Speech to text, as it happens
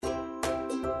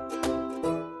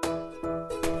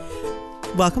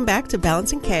Welcome back to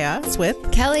Balancing Chaos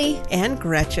with Kelly and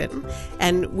Gretchen.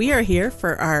 And we are here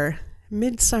for our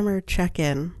midsummer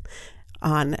check-in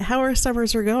on how our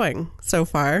summers are going so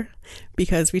far,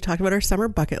 because we talked about our summer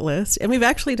bucket list and we've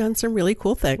actually done some really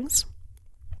cool things.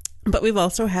 But we've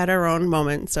also had our own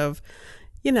moments of,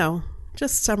 you know,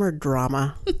 just summer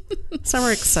drama,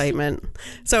 summer excitement.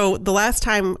 So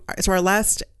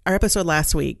our episode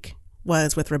last week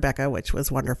was with Rebecca, which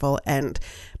was wonderful.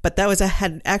 But that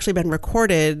had actually been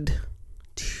recorded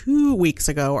 2 weeks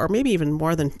ago, or maybe even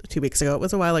more than 2 weeks ago. It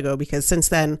was a while ago, because since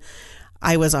then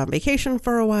I was on vacation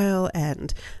for a while,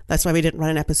 and that's why we didn't run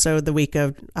an episode the week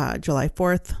of July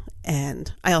 4th.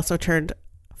 And I also turned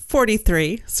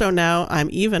 43. So now I'm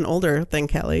even older than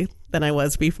Kelly than I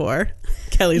was before.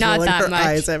 Kelly's rolling her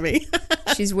eyes at me.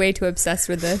 She's way too obsessed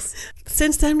with this.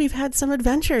 Since then, we've had some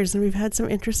adventures and we've had some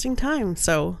interesting times.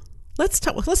 So let's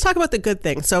talk about the good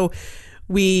things. So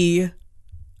we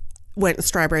went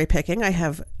strawberry picking. I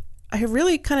have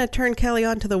really kind of turned Kelly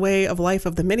onto the way of life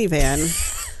of the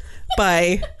minivan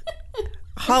by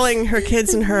hauling her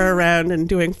kids and her around and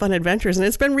doing fun adventures. And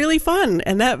it's been really fun.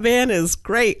 And that van is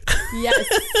great. Yes.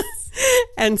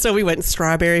 And so we went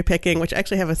strawberry picking, which I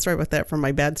actually have a story with that from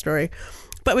my bad story.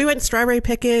 But we went strawberry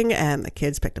picking and the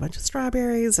kids picked a bunch of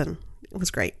strawberries and it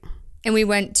was great. And we've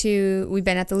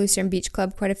been at the Lucerne Beach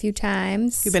Club quite a few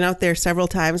times. We've been out there several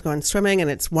times going swimming, and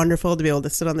it's wonderful to be able to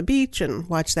sit on the beach and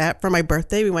watch that. For my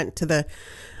birthday, we went to the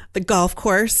golf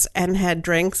course and had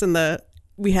drinks, and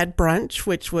we had brunch,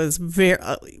 which was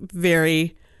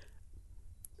very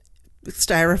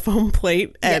styrofoam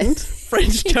plate and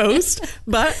French toast.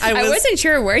 But I wasn't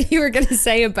sure where you were going to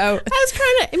say about.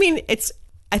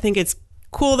 I think it's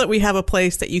cool that we have a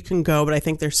place that you can go, but I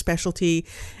think their specialty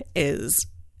is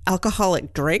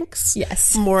alcoholic drinks.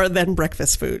 Yes. More than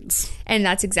breakfast foods. And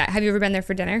that's exact. Have you ever been there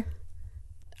for dinner?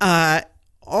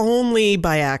 Only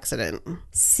by accident.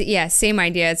 Yeah, same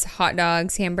idea. It's hot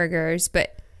dogs, hamburgers,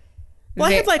 but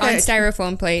I had on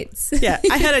styrofoam plates. Yeah,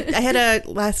 I had a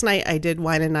last night I did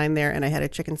wine and dine there, and I had a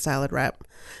chicken salad wrap,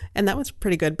 and that was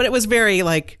pretty good. But it was very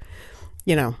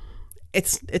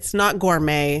it's not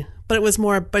gourmet, but it's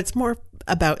more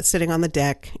about sitting on the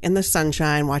deck in the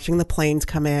sunshine, watching the planes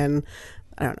come in.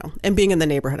 I don't know. And being in the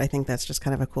neighborhood, I think that's just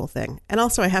kind of a cool thing. And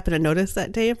also, I happened to notice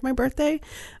that day of my birthday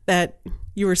that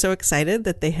you were so excited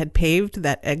that they had paved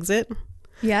that exit.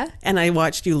 Yeah. And I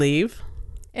watched you leave.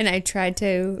 And I tried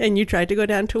to. And you tried to go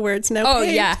down to where it's now paved.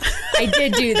 Oh, yeah. I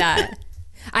did do that.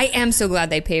 I am so glad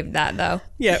they paved that, though.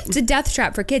 Yeah. It's a death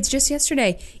trap for kids. Just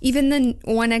yesterday, even the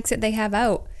one exit they have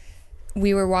out,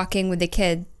 we were walking with the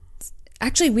kids.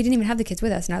 Actually, we didn't even have the kids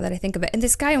with us, now that I think of it. And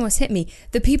this guy almost hit me.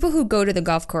 The people who go to the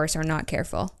golf course are not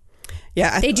careful.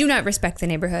 Yeah. They do not respect the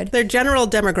neighborhood. Their general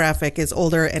demographic is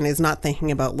older and is not thinking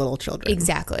about little children.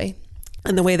 Exactly.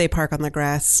 And the way they park on the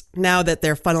grass, now that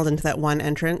they're funneled into that one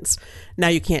entrance, now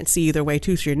you can't see either way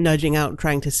too, so you're nudging out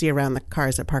trying to see around the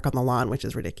cars that park on the lawn, which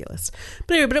is ridiculous.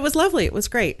 But anyway, it was lovely. It was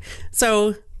great.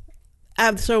 So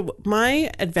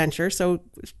my adventure, should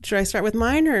I start with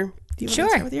mine, or do you want to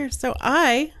start with yours? So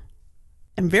I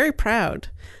am very proud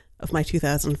of my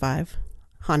 2005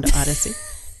 Honda Odyssey.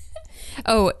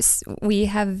 Oh, we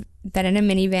have been in a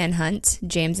minivan hunt,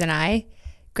 James and I.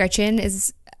 Gretchen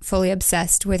is fully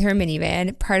obsessed with her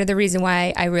minivan. Part of the reason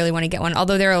why I really want to get one,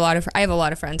 although I have a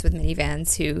lot of friends with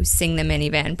minivans who sing the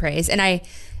minivan praise,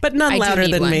 but none louder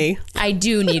than me. I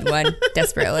do need one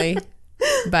desperately,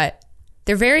 but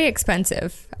they're very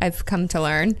expensive, I've come to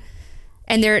learn,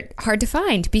 and they're hard to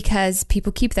find because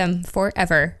people keep them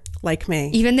forever. Like me.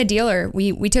 Even the dealer,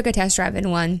 we took a test drive in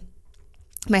one.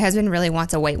 My husband really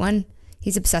wants a white one.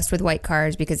 He's obsessed with white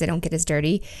cars because they don't get as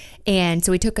dirty. And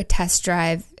so we took a test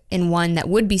drive in one that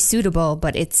would be suitable,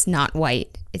 but it's not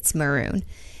white. It's maroon.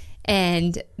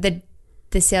 And the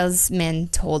salesman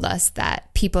told us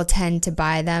that people tend to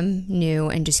buy them new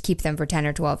and just keep them for 10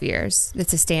 or 12 years.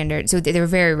 That's a standard. So they're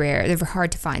very rare. They're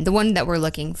hard to find. The one that we're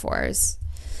looking for is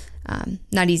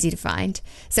not easy to find.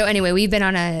 So anyway, we've been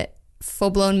on a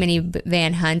full-blown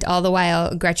minivan hunt, all the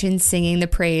while Gretchen's singing the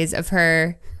praise of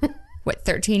her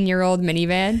 13-year-old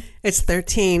minivan. It's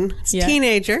 13. It's a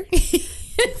teenager.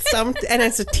 And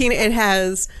it's it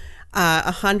has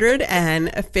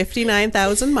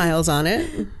 159,000 miles on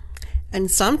it.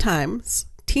 And sometimes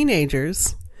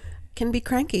teenagers can be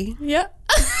cranky. Yeah.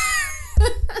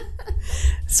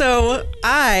 So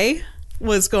I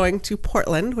was going to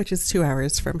Portland, which is 2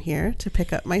 hours from here, to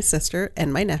pick up my sister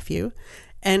and my nephew.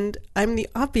 And I'm the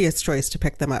obvious choice to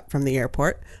pick them up from the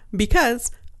airport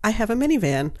because I have a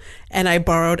minivan. And I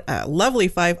borrowed a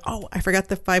lovely I forgot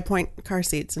the 5-point car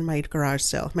seats in my garage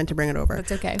still. I meant to bring it over.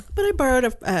 That's okay. But I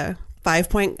borrowed a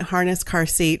 5-point harness car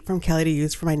seat from Kelly to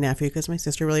use for my nephew because my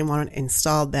sister really wanted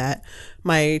installed that.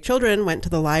 My children went to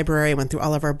the library, went through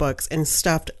all of our books, and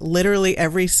stuffed literally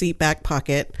every seat back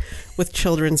pocket with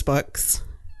children's books.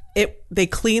 They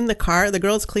cleaned the car. The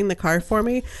girls cleaned the car for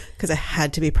me because it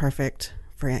had to be perfect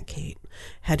for Aunt Kate.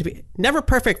 Had to be never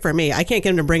perfect for me. I can't get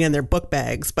them to bring in their book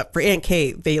bags, but for Aunt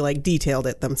Kate, they like detailed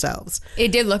it themselves.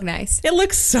 It did look nice. It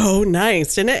looks so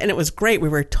nice, didn't it? And it was great. We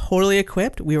were totally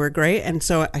equipped. We were great. And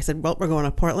so I said, well, we're going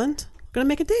to Portland. We're going to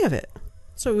make a day of it.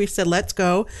 So we said, let's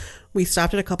go. We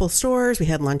stopped at a couple stores. We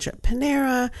had lunch at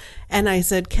Panera. And I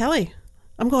said, Kelly,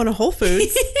 I'm going to Whole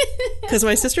Foods because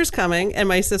my sister's coming. And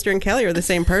my sister and Kelly are the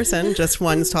same person, just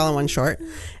one's tall and one's short.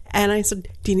 And I said,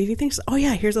 do you need anything? She said, oh,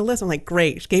 yeah, here's a list. I'm like,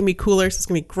 great. She gave me coolers. It's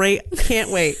going to be great. Can't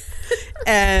wait.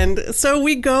 And so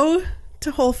we go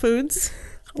to Whole Foods,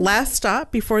 last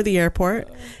stop before the airport.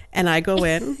 And I go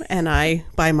in and I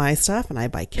buy my stuff and I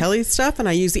buy Kelly's stuff. And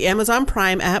I use the Amazon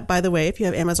Prime app. By the way, if you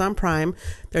have Amazon Prime,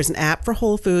 there's an app for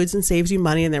Whole Foods and saves you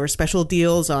money. And there were special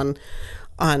deals on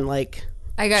like...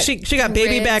 She got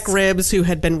baby back ribs who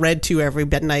had been read to every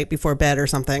night before bed or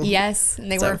something. Yes,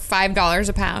 and they were $5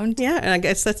 a pound. Yeah, and I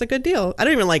guess that's a good deal. I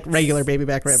don't even like regular baby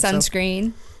back ribs.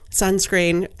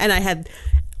 Sunscreen. And I had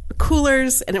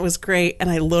coolers, and it was great.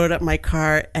 And I loaded up my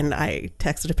car, and I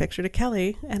texted a picture to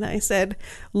Kelly, and I said,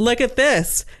 look at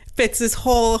this. Fits this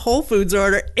whole Whole Foods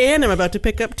order, and I'm about to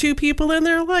pick up 2 people in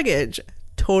their luggage.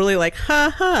 Totally like,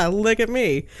 ha ha, look at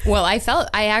me. Well,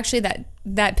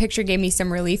 that picture gave me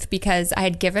some relief because I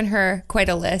had given her quite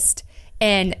a list,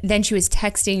 and then she was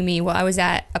texting me while I was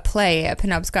at a play at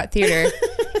Penobscot Theater,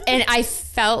 and I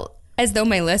felt as though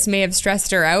my list may have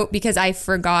stressed her out because I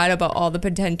forgot about all the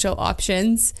potential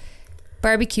options.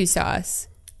 Barbecue sauce.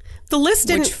 The list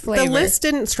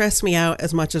didn't stress me out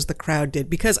as much as the crowd did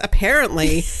because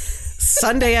apparently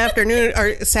Sunday afternoon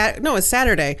it's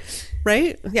Saturday.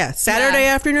 Right? Yeah. Saturday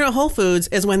afternoon at Whole Foods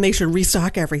is when they should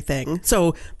restock everything.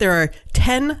 So there are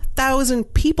 10,000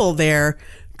 people there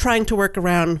trying to work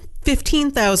around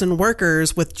 15,000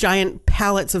 workers with giant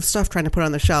pallets of stuff trying to put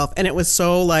on the shelf. And it was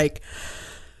so like,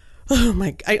 oh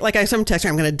my, I some text,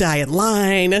 I'm going to die in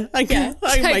line. I kept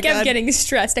getting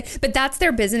stressed. But that's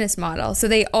their business model. So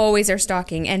they always are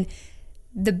stocking. And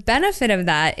the benefit of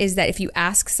that is that if you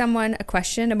ask someone a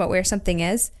question about where something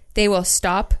is, they will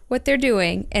stop what they're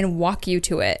doing and walk you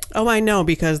to it. Oh, I know,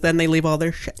 because then they leave all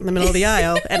their shit in the middle of the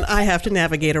aisle, and I have to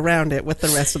navigate around it with the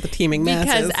rest of the teeming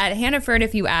masses. Because at Hannaford,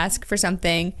 if you ask for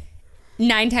something,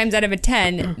 9 times out of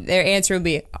 10, their answer will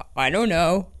be, I don't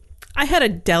know. I had a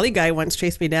deli guy once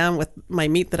chase me down with my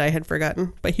meat that I had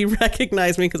forgotten, but he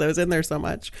recognized me because I was in there so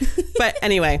much. But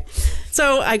anyway,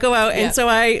 so I go out, and so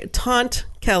I taunt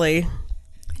Kelly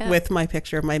with my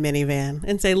picture of my minivan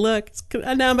and say, look,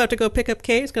 now I'm about to go pick up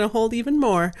Kate. It's going to hold even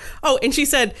more. Oh, and she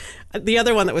said, the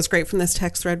other one that was great from this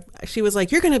text thread, she was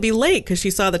like, you're going to be late, because she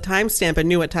saw the timestamp and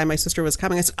knew what time my sister was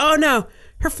coming. I said, oh no,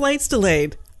 her flight's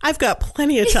delayed. I've got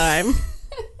plenty of time.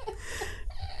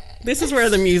 This is where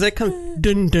the music comes.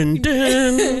 Dun, dun,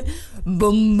 dun.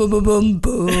 Boom, boom, boom, boom,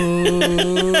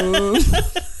 boom.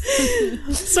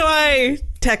 So I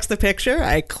text the picture.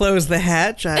 I close the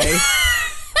hatch. I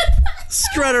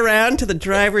strut around to the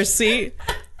driver's seat.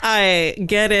 I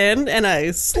get in and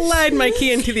I slide my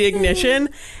key into the ignition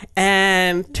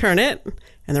and turn it,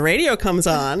 and the radio comes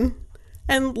on,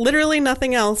 and literally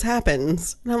nothing else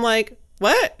happens. And I'm like,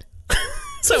 what?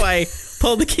 So I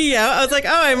pulled the key out. I was like,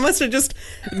 oh, I must have just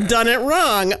done it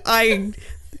wrong. I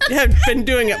have been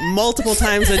doing it multiple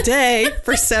times a day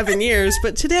for 7 years,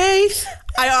 but today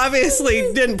I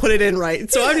obviously didn't put it in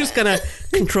right. So I'm just going to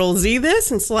Control Z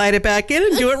this and slide it back in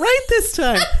and do it right this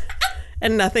time.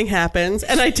 And nothing happens.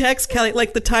 And I text Kelly,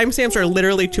 like the timestamps are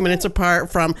literally 2 minutes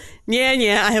apart from,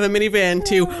 yeah, I have a minivan,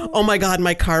 to, oh my God,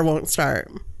 my car won't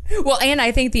start. Well, and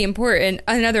I think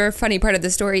another funny part of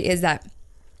the story is that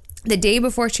the day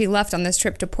before she left on this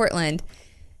trip to Portland,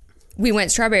 we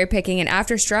went strawberry picking, and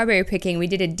after strawberry picking, we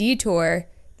did a detour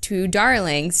to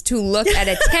Darlings to look at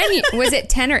a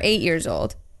 10 or 8 years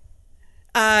old?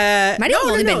 Might have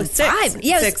only been 5.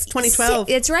 Yeah, 2012.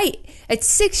 It's right. A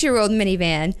 6-year-old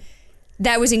minivan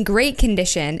that was in great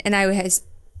condition, and I has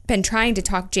been trying to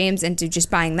talk James into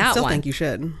just buying that one. I still think you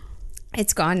should.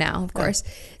 It's gone now, of course.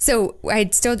 So I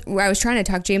was trying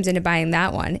to talk James into buying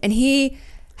that one, and he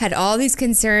had all these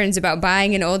concerns about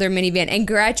buying an older minivan, and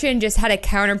Gretchen just had a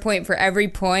counterpoint for every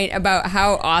point about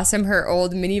how awesome her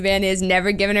old minivan is,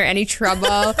 never given her any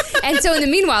trouble. And so in the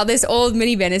meanwhile, this old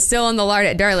minivan is still on the yard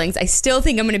at Darlings. I still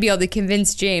think I'm going to be able to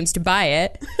convince James to buy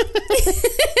it.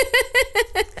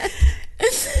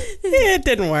 It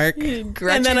didn't work.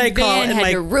 Gretchen's van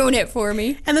had to ruin it for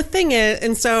me. And the thing is,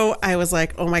 and so I was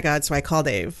like, oh my God. So I call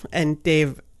Dave, and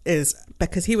Dave is,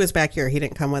 because he was back here, he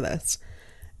didn't come with us.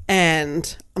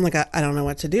 And I'm like, I don't know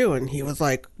what to do. And he was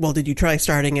like, well, did you try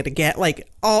starting it again?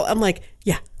 I'm like,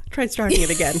 yeah, I tried starting it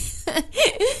again.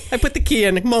 I put the key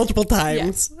in multiple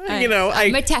times. Yeah,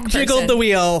 I'm a tech jiggled person. the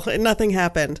wheel and nothing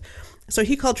happened. So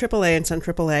he called AAA and sent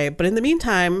AAA. But in the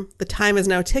meantime, the time is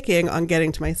now ticking on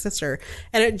getting to my sister.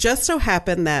 And it just so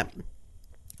happened that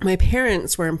my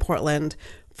parents were in Portland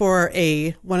for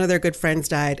one of their good friends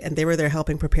died, and they were there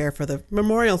helping prepare for the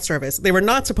memorial service. They were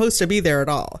not supposed to be there at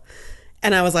all.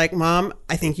 And I was like, Mom,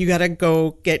 I think you got to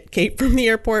go get Kate from the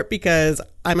airport because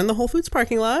I'm in the Whole Foods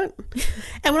parking lot.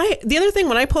 And the other thing,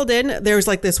 when I pulled in, there was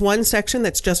like this one section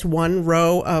that's just one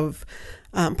row of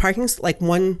parking, like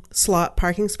one slot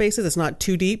parking spaces. It's not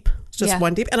too deep. It's just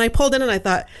one deep. And I pulled in and I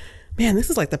thought, man,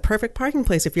 this is like the perfect parking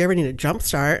place if you ever need a jump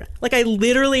start. Like I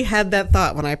literally had that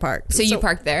thought when I parked. So you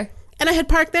parked there? And I had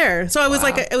parked there. So I was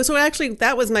so actually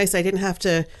that was nice. I didn't have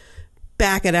to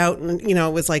back it out, and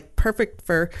it was like perfect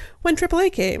for when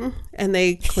AAA came and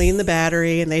they cleaned the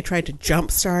battery and they tried to jump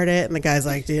start it, and the guy's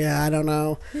like, yeah, I don't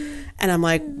know. And I'm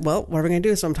like, well, what are we gonna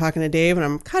do? So I'm talking to Dave and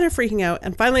I'm kind of freaking out,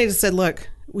 and finally I just said, look,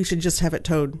 we should just have it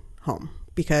towed home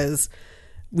because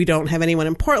we don't have anyone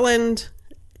in Portland.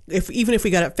 Even if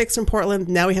we got it fixed in Portland,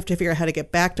 now we have to figure out how to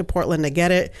get back to Portland to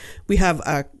get it. We have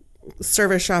a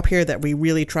service shop here that we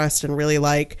really trust and really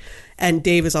like, and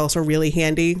Dave is also really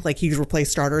handy. Like he's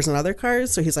replaced starters in other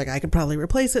cars, so he's like, I could probably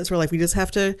replace it. So we're like, we just have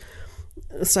to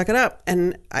suck it up,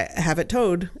 and I have it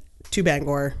towed to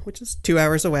Bangor, which is 2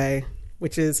 hours away,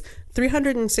 which is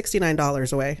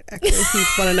 $369 away. Actually, if you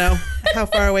want to know how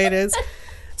far away it is.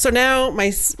 So now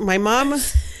my mom,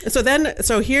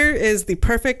 so here is the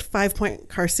perfect 5-point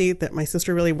car seat that my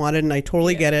sister really wanted, and I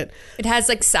totally get it. It has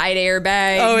like side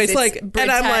airbags. Oh, it's like, and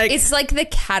I'm like, it's like the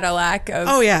Cadillac of,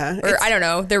 or I don't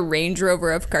know, the Range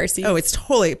Rover of car seats. Oh, it's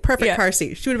totally perfect car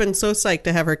seat. She would have been so psyched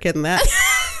to have her kid in that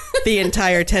the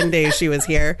entire 10 days she was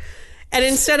here. And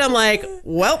instead I'm like,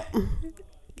 well,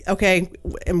 okay,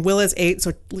 and Will is 8,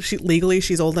 so legally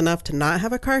she's old enough to not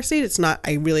have a car seat. It's not,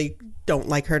 I really don't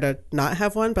like her to not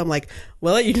have one, but I'm like,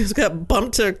 well, you just got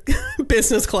bumped to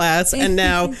business class, and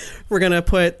now we're gonna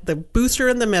put the booster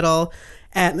in the middle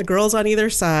and the girls on either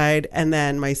side, and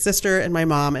then my sister and my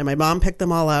mom picked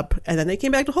them all up, and then they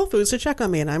came back to Whole Foods to check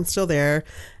on me, and I'm still there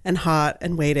and hot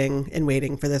and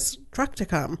waiting for this truck to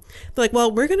come. They're like,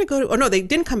 well, we're gonna go to, oh no, they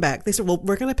didn't come back. They said, well,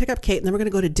 we're gonna pick up Kate and then we're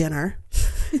gonna go to dinner.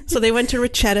 So they went to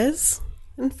Richetta's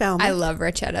in Falmouth. I love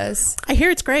Richetta's. I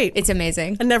hear it's great. It's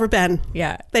amazing. I've never been.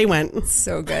 Yeah. They went. It's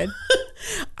so good.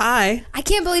 I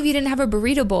can't believe you didn't have a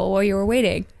burrito bowl while you were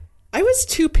waiting. I was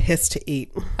too pissed to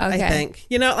eat, I think.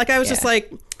 I was just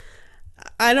like,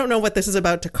 I don't know what this is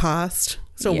about to cost,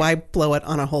 so why blow it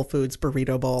on a Whole Foods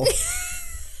burrito bowl?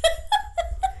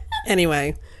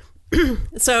 Anyway,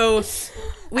 so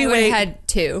I would have had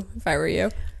 2 if I were you.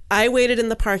 I waited in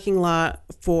the parking lot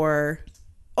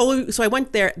so I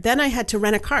went there. Then I had to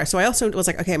rent a car. So I also was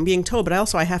like, okay, I'm being towed, but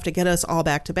I have to get us all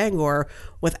back to Bangor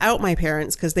without my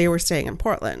parents because they were staying in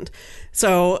Portland.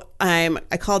 So I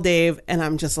called Dave and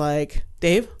I'm just like,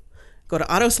 Dave, go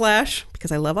to Auto Slash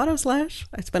because I love Auto Slash.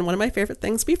 It's been one of my favorite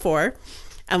things before.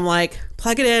 I'm like,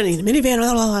 plug it in, I need a minivan,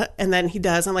 blah, blah, blah. And then he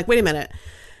does. I'm like, wait a minute.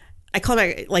 I call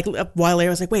back like a while later.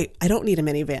 I was like, wait, I don't need a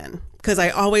minivan because I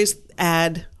always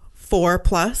add 4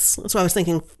 plus. So I was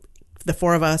thinking the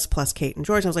 4 of us plus Kate and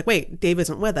George. I was like, wait, Dave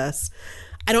isn't with us.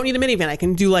 I don't need a minivan. I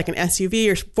can do like an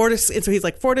SUV or Ford. So he's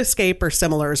like, Ford Escape or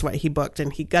similar is what he booked,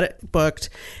 and he got it booked.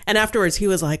 And afterwards he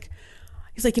was like,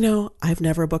 I've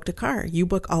never booked a car. You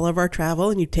book all of our travel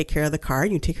and you take care of the car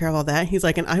and you take care of all that. He's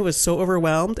like, and I was so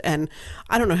overwhelmed and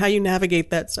I don't know how you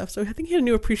navigate that stuff. So I think he had a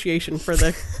new appreciation for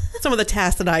some of the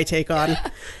tasks that I take on.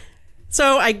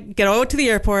 So I get over to the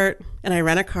airport and I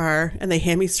rent a car and they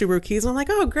hand me Subaru keys and I'm like,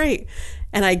 oh, great.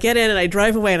 And I get in and I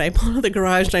drive away and I pull out of the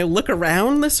garage and I look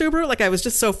around the Subaru. Like I was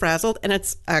just so frazzled, and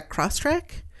it's a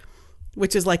Crosstrek,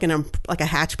 which is like a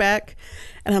hatchback.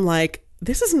 And I'm like,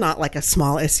 this is not like a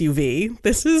small SUV.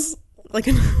 This is like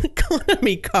an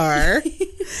economy car.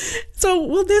 So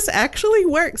will this actually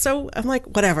work? So I'm like,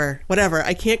 whatever.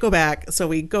 I can't go back. So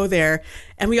we go there,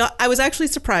 and I was actually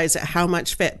surprised at how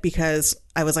much fit, because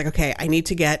I was like, okay, I need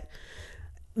to get,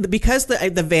 because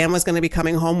the van was going to be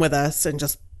coming home with us and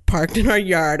just parked in our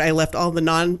yard. I left all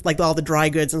the dry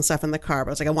goods and stuff in the car. But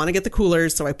I was like, I want to get the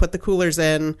coolers. So I put the coolers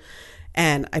in,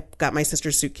 and I got my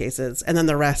sister's suitcases, and then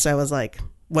the rest I was like,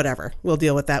 whatever, we'll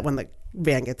deal with that when the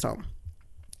van gets home.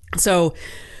 So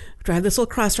drive this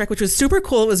little Crosstrek, which was super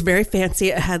cool. It was very fancy.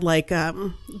 It had like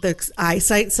the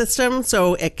eyesight system,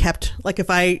 so it kept like if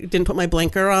I didn't put my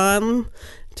blinker on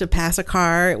to pass a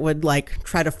car, it would like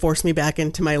try to force me back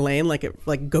into my lane,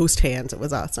 like ghost hands. It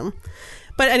was awesome.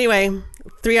 But anyway,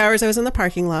 3 hours I was in the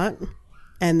parking lot,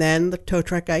 and then the tow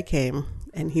truck guy came,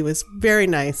 and he was very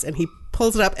nice, and he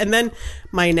pulls it up. And then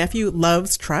my nephew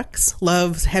loves trucks,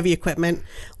 loves heavy equipment,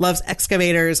 loves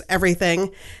excavators,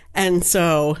 everything, and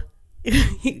so.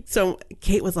 So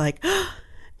Kate was like, oh,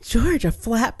 George, a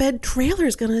flatbed trailer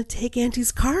is going to take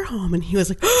Auntie's car home. And he was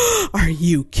like, oh, are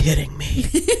you kidding me?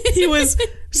 He was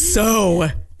so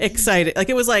excited. Like,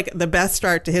 it was like the best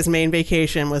start to his main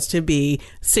vacation was to be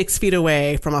 6 feet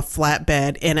away from a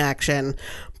flatbed in action,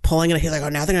 pulling it. He's like, oh,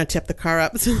 now they're going to tip the car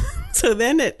up. So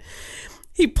then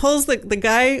he pulls the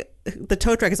guy, the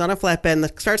tow truck is on a flatbed, and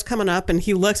it starts coming up, and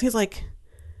he looks, he's like,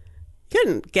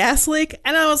 couldn't gas leak?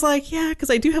 And I was like, yeah, because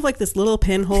I do have like this little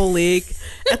pinhole leak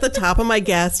at the top of my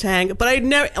gas tank. But I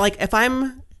never, like, if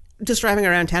I'm just driving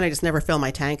around town, I just never fill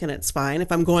my tank and it's fine. If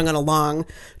I'm going on a long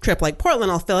trip like Portland,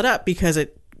 I'll fill it up because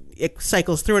it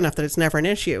cycles through enough that it's never an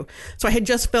issue. So I had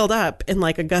just filled up in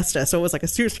like Augusta, so it was like a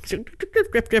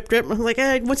drip. I'm like,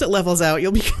 once it levels out,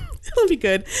 it'll be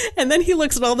good. And then he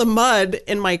looks at all the mud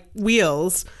in my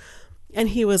wheels, and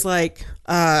he was like,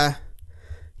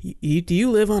 do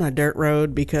you live on a dirt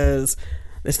road? Because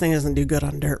this thing doesn't do good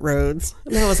on dirt roads.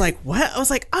 And I was like, what? I was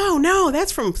like, oh no,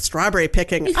 that's from strawberry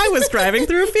picking. I was driving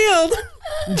through a field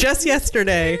just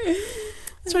yesterday.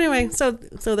 So anyway, so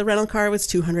the rental car was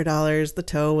 $200. The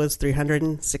tow was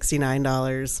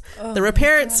 $369. Oh, the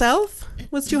repair itself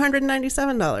was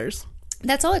 $297.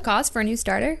 That's all it costs for a new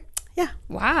starter? Yeah.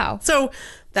 Wow. So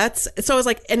I was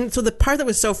like, and so the part that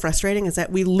was so frustrating is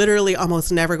that we literally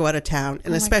almost never go out of town.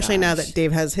 And especially now that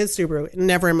Dave has his Subaru,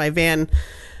 never in my van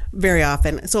very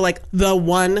often. So like the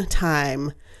one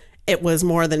time it was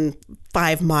more than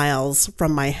 5 miles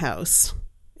from my house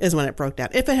is when it broke down.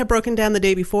 If it had broken down the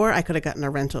day before, I could have gotten a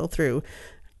rental through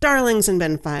Darlings and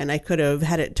been fine. I could have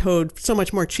had it towed so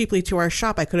much more cheaply to our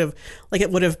shop. I could have, like,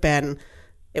 it would have been...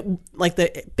 like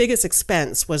the biggest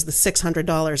expense was the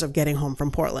 $600 of getting home from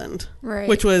Portland, right?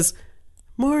 Which was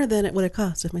more than it would have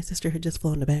cost if my sister had just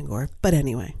flown to Bangor. But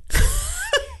anyway,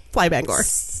 fly Bangor.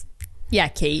 Yeah,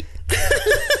 Kate.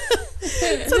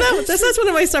 So that's one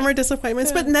of my summer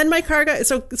disappointments. But then my car got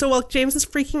so while James is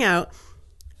freaking out,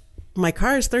 my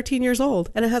car is 13 years old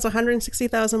and it has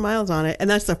 160,000 miles on it, and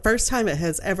that's the first time it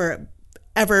has ever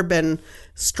been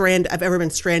stranded. I've ever been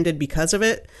stranded because of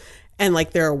it. And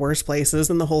like there are worse places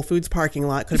than the Whole Foods parking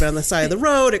lot. Could have been on the side of the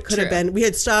road. It could have been. We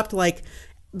had stopped, like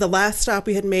the last stop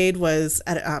we had made was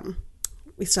at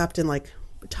we stopped in like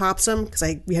Topsom because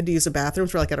we had to use the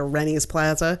bathrooms. We're like at a Rennie's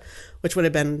Plaza, which would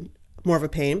have been more of a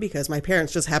pain because my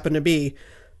parents just happened to be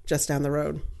just down the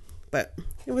road. But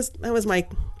that was my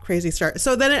crazy start.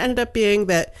 So then it ended up being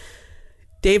that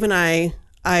Dave and I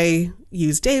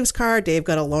used Dave's car. Dave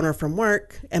got a loaner from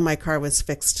work, and my car was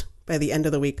fixed by the end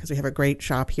of the week because we have a great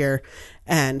shop here,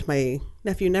 and my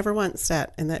nephew never once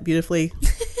sat in that beautifully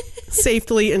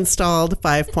safely installed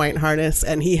 5-point harness,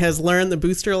 and he has learned the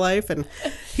booster life, and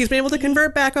he's been able to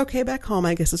convert back home.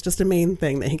 I guess it's just a main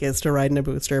thing that he gets to ride in a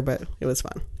booster, but it was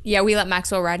fun. Yeah, we let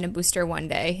Maxwell ride in a booster one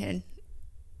day, and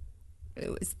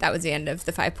that was the end of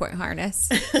the 5-point harness.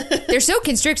 They're so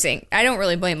constricting. I don't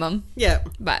really blame them. Yeah.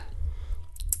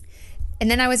 And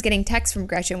then I was getting texts from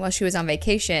Gretchen while she was on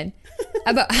vacation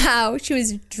about how she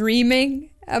was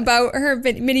dreaming about her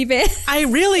minivan. I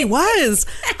really was.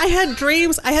 I had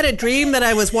dreams. I had a dream that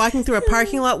I was walking through a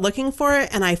parking lot looking for it,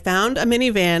 and I found a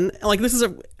minivan. Like,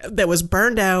 that was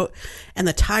burned out, and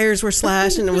the tires were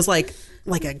slashed, and it was like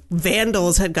a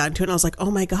vandals had gotten to it, and I was like, oh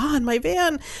my God, my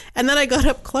van. And then I got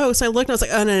up close, I looked, and I was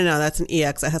like, oh, no, that's an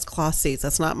EX. That has cloth seats.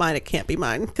 That's not mine. It can't be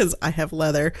mine because I have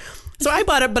leather. So I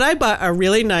bought it, but I bought a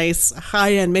really nice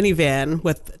high-end minivan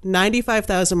with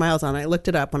 95,000 miles on it. I looked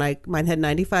it up. Mine had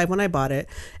 95 when I bought it.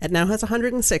 It now has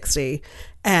 160.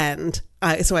 And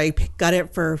so I got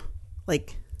it for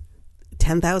like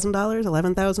 $10,000,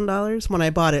 $11,000 when I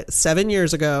bought it 7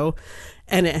 years ago.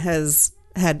 And it has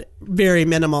had very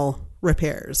minimal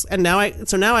repairs. And now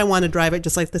I want to drive it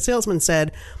just like the salesman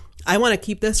said. I want to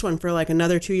keep this one for like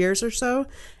another 2 years or so,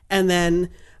 and then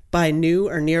buy new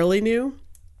or nearly new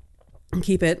and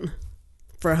keep it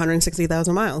for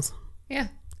 160,000 miles. Yeah.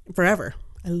 Forever.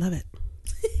 I love it.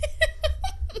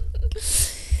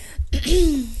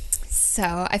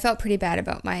 So I felt pretty bad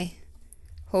about my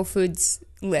Whole Foods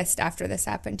list after this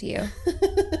happened to you.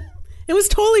 It was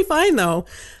totally fine, though.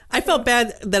 I felt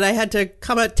bad that I had to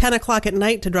come at 10 o'clock at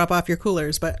night to drop off your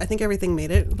coolers, but I think everything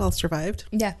made it. It all survived.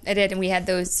 Yeah, it did. And we had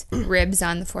those ribs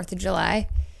on the 4th of July.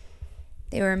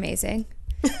 They were amazing.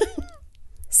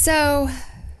 So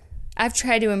I've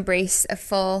tried to embrace a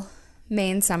full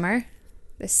Maine summer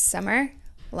this summer.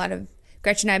 A lot of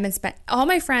Gretchen and I have been spent all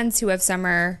my friends who have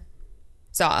summers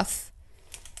off,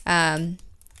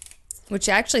 which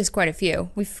actually is quite a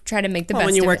few. We've tried to make the best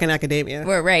when you of work it. in academia.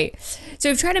 We're right. So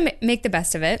we've tried to make the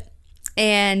best of it.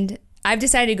 And I've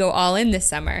decided to go all in this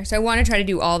summer. So I want to try to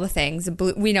do all the things.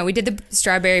 We did the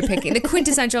strawberry picking, the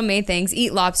quintessential Maine things,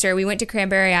 eat lobster. We went to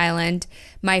Cranberry Island.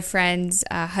 My friend's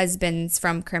husband's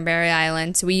from Cranberry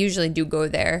Island. So we usually do go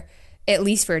there at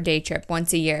least for a day trip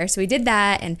once a year. So we did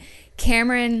that. And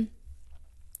Cameron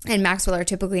and Maxwell are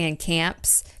typically in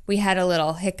camps. We had a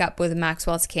little hiccup with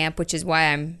Maxwell's camp, which is why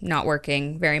I'm not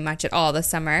working very much at all this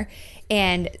summer.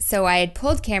 And so I had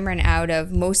pulled Cameron out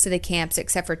of most of the camps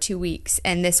except for 2 weeks.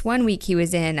 And this 1 week he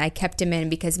was in, I kept him in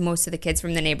because most of the kids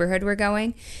from the neighborhood were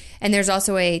going. And there's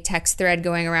also a text thread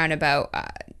going around about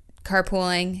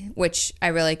carpooling, which I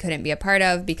really couldn't be a part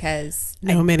of because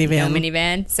No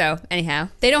minivan. So anyhow,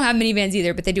 they don't have minivans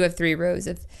either, but they do have 3 rows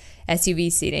of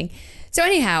SUV seating. So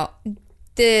anyhow,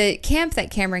 the camp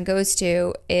that Cameron goes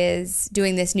to is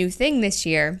doing this new thing this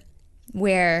year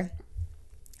where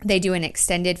they do an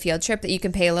extended field trip that you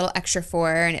can pay a little extra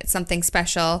for, and it's something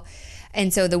special.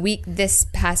 And so this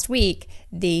past week,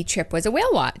 the trip was a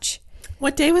whale watch.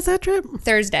 What day was that trip?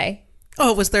 Thursday.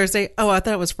 Oh, it was Thursday. Oh, I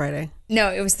thought it was Friday.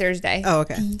 No, it was Thursday. Oh,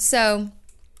 okay. So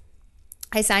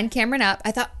I signed Cameron up.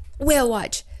 I thought, whale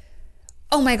watch.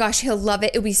 Oh my gosh, he'll love it.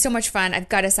 It'll be so much fun. I've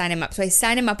got to sign him up. So I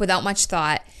signed him up without much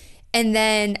thought. And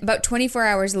then about 24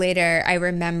 hours later, I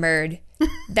remembered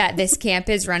that this camp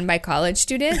is run by college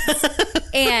students.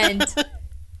 And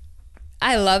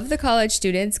I love the college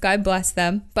students. God bless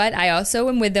them. But I also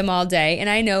am with them all day. And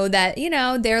I know that,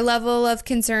 their level of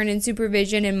concern and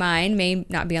supervision and mine may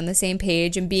not be on the same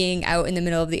page. And being out in the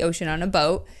middle of the ocean on a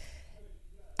boat,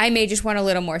 I may just want a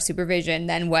little more supervision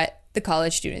than what the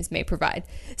college students may provide.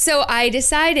 So I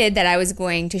decided that I was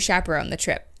going to chaperone the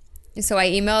trip. So I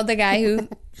emailed the guy who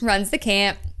runs the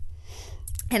camp,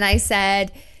 and I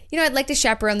said, I'd like to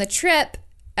chaperone the trip.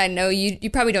 I know you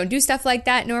probably don't do stuff like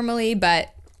that normally,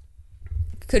 but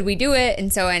could we do it?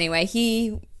 And so anyway,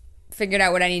 he figured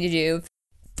out what I need to do.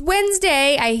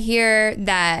 Wednesday, I hear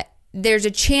that there's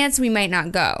a chance we might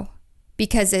not go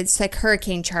because it's like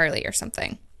Hurricane Charlie or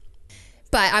something.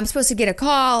 But I'm supposed to get a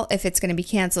call if it's going to be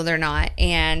canceled or not.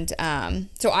 And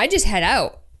so I just head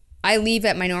out. I leave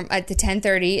at at the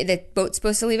 10:30. The boat's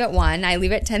supposed to leave at 1. I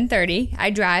leave at 10:30. I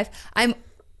drive. I'm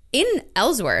in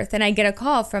Ellsworth, and I get a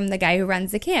call from the guy who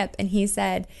runs the camp, and he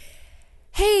said,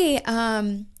 "Hey,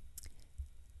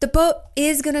 the boat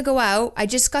is gonna go out. I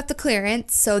just got the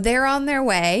clearance, so they're on their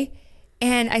way."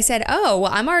 And I said, "Oh,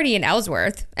 well, I'm already in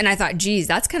Ellsworth," and I thought, "Geez,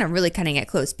 that's kind of really cutting it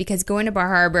close because going to Bar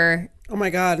Harbor, oh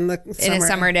my God, in a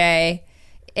summer day,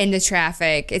 in the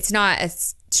traffic, it's not a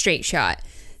straight shot."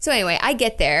 So anyway, I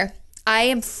get there. I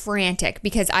am frantic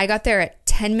because I got there at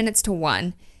 10 minutes to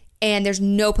 1 and there's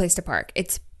no place to park.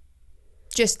 It's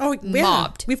just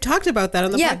mobbed. We've talked about that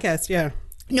on the podcast. Yeah.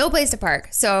 No place to park.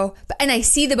 So, and I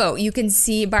see the boat. You can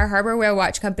see Bar Harbor Whale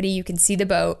Watch Company. You can see the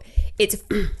boat. It's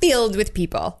filled with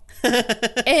people.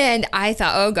 And I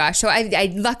thought, oh gosh. So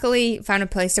I luckily found a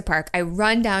place to park. I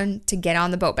run down to get on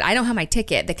the boat, but I don't have my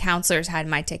ticket. The counselors had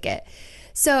my ticket.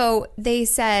 So they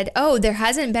said, oh, there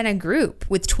hasn't been a group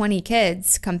with 20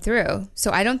 kids come through. So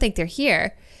I don't think they're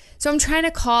here. So I'm trying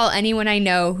to call anyone I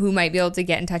know who might be able to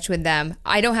get in touch with them.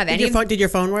 I don't have any. Did your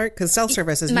phone work? Because cell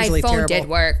service is usually terrible. My phone did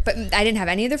work, but I didn't have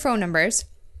any of their phone numbers.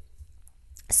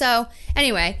 So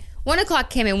anyway, 1 o'clock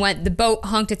came and went. The boat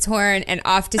honked its horn and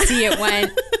off to sea it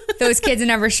went. Those kids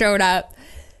never showed up.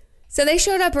 So they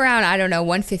showed up around,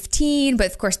 1:15, but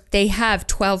of course they have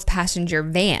 12 passenger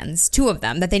vans, 2 of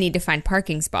them, that they need to find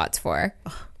parking spots for.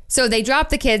 So they drop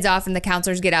the kids off and the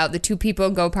counselors get out. The 2 people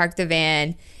go park the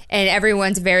van and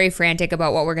everyone's very frantic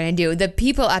about what we're going to do. The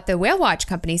people at the Whale Watch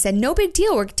Company said, no big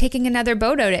deal. We're taking another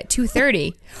boat out at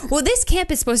 2:30. Well, this camp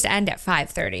is supposed to end at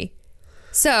 5:30.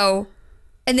 So,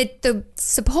 and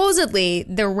supposedly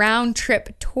the round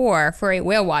trip tour for a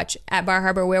whale watch at Bar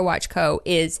Harbor Whale Watch Co.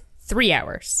 is 3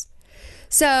 hours.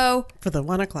 So for the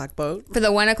 1 o'clock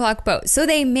boat. So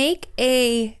they make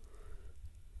a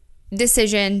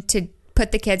decision to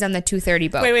put the kids on the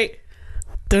 2:30 boat. Wait.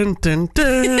 Dun, dun,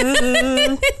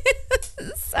 dun.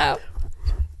 So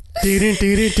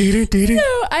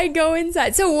I go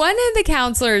inside. So one of the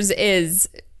counselors is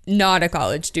not a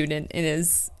college student and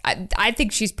is, I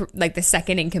think she's like the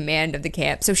second in command of the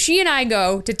camp. So she and I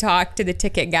go to talk to the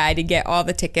ticket guy to get all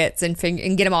the tickets and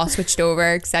get them all switched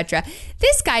over, etc.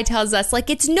 This guy tells us like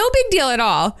it's no big deal at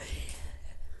all.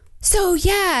 So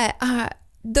yeah,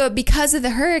 because of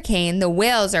the hurricane, the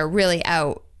whales are really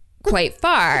out quite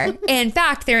far. In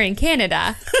fact, they're in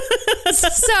Canada.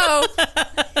 So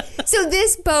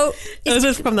this boat is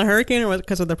this from the hurricane or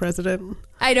because of the president?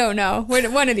 I don't know.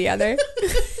 One or the other.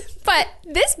 But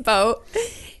this boat,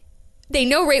 they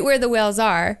know right where the whales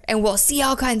are, and we'll see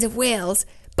all kinds of whales.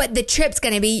 But the trip's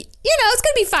going to be, it's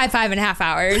going to be 5.5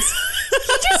 hours.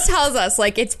 He just tells us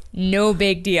like it's no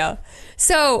big deal.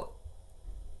 So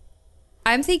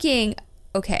I'm thinking,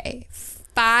 okay,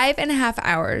 5.5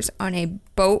 hours on a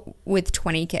boat with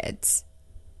 20 kids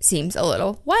seems a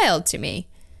little wild to me.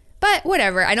 But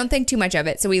whatever, I don't think too much of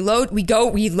it. So we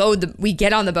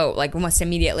get on the boat like almost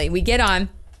immediately. We get on.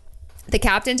 The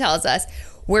captain tells us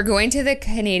we're going to the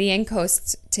Canadian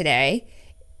coast today.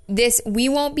 We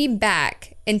won't be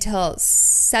back until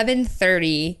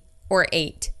 7:30 or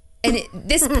 8. And at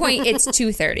this point, it's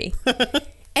 2:30.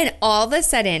 And all of a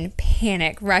sudden,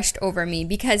 panic rushed over me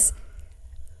because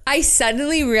I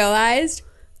suddenly realized,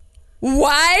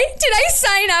 why did I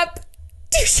sign up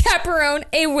to chaperone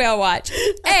a whale watch?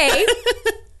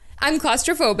 I'm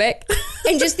claustrophobic,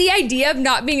 and just the idea of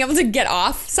not being able to get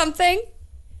off something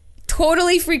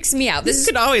totally freaks me out. You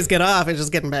could always get off. It's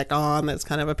just getting back on that's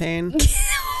kind of a pain.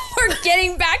 Or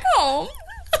getting back home.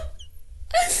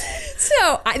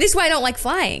 So this is why I don't like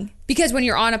flying, because when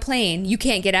you're on a plane, you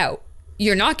can't get out.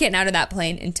 You're not getting out of that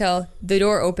plane until the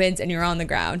door opens and you're on the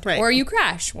ground. Right. Or you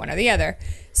crash, one or the other.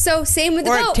 So same with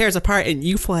the boat. Or it tears apart and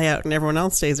you fly out and everyone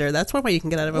else stays there. That's one way you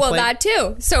can get out of a plane. Well, that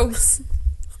too. So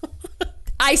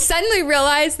I suddenly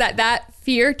realized that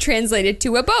fear translated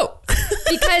to a boat.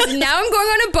 Because now I'm going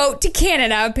on a boat to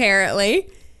Canada, apparently.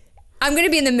 I'm going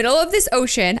to be in the middle of this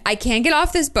ocean. I can't get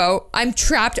off this boat. I'm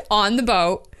trapped on the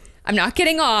boat. I'm not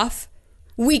getting off.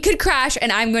 We could crash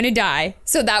and I'm going to die.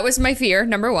 So that was my fear,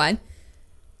 number one.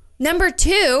 Number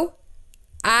two,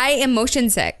 I am motion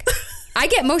sick. I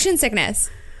get motion sickness.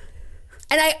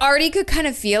 And I already could kind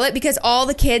of feel it because all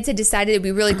the kids had decided it'd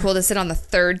be really cool to sit on the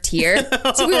third tier.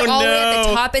 So we were all the way at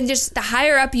the top, and just the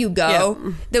higher up you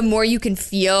go, the more you can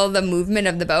feel the movement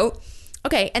of the boat.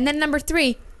 Okay, and then number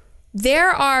three, there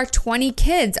are 20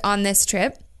 kids on this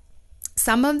trip.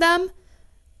 Some of them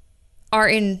are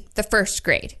in the first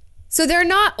grade. So they're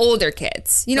not older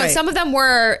kids. Right. Some of them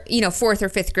were, fourth or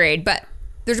fifth grade, but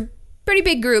there's a pretty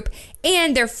big group,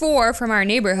 and they're 4 from our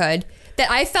neighborhood that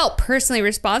I felt personally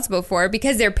responsible for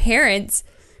because their parents.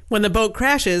 When the boat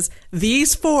crashes,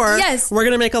 these 4, we're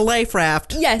going to make a life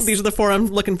raft. Yes. These are the 4 I'm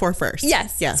looking for first.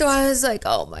 Yes. So I was like,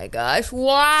 oh my gosh,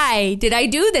 why did I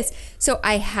do this? So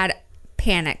I had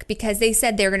panic because they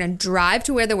said they were going to drive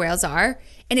to where the whales are,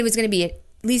 and it was going to be at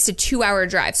least a 2-hour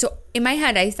drive. So in my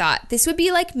head, I thought this would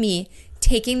be like me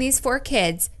taking these 4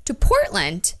 kids to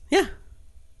Portland. Yeah.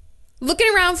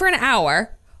 Looking around for an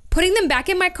hour, putting them back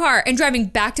in my car and driving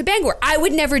back to Bangor. I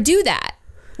would never do that.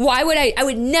 Why would I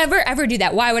would never ever do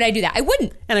that. Why would I do that? I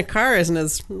wouldn't. And a car isn't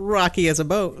as rocky as a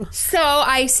boat. So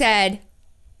I said,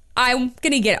 I'm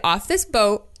going to get off this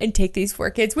boat and take these 4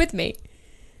 kids with me.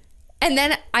 And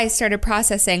then I started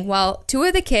processing, well, 2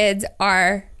 of the kids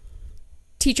are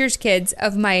teachers' kids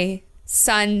of my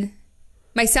son.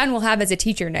 My son will have as a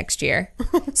teacher next year.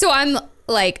 So I'm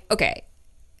like, okay.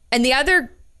 And the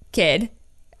other kid,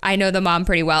 I know the mom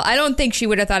pretty well. I don't think she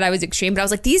would have thought I was extreme, but I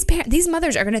was like, these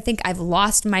mothers are going to think I've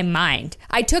lost my mind.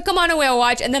 I took them on a whale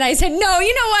watch, and then I said, no,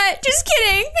 you know what? Just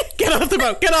kidding. Get off the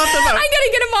boat. Get off the boat. I got to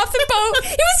get them off the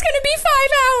boat. It was going to be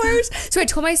 5 hours. So I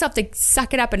told myself to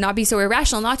suck it up and not be so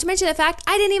irrational, not to mention the fact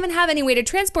I didn't even have any way to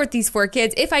transport these 4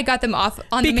 kids if I got them off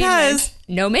on the mainland.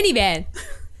 No minivan.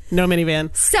 No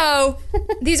minivan. So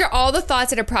these are all the thoughts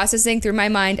that are processing through my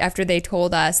mind after they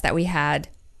told us that we had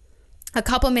a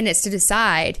couple minutes to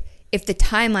decide if the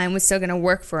timeline was still going to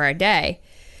work for our day.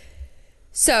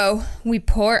 So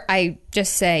I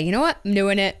just say, you know what? I'm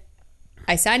doing it.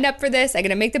 I signed up for this. I'm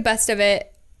going to make the best of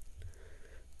it.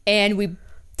 And we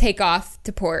take off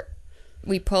to port.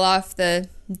 We pull off the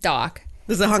dock.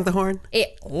 Does it honk the horn?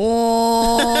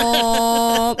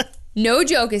 No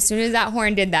joke. As soon as that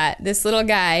horn did that, this little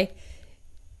guy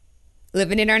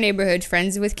living in our neighborhood,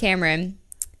 friends with Cameron,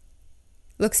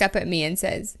 looks up at me and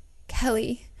says,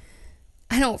 Kelly,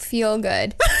 I don't feel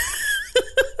good.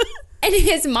 And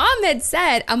his mom had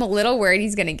said, I'm a little worried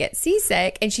he's going to get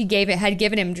seasick. And she had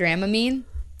given him Dramamine.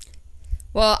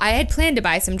 Well, I had planned to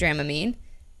buy some Dramamine,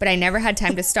 but I never had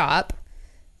time to stop.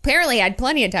 Apparently, I had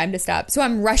plenty of time to stop. So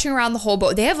I'm rushing around the whole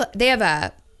boat. They have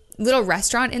a little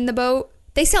restaurant in the boat.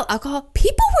 They sell alcohol.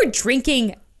 People were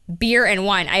drinking beer and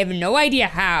wine. I have no idea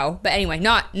how. But anyway,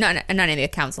 not any of the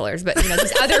counselors, but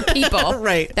these other people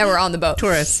right. that were on the boat.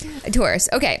 Tourists.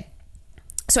 Okay.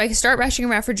 So I start rushing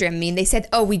around for Dramamine. They said,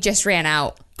 oh, we just ran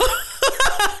out.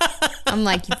 I'm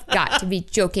like, you've got to be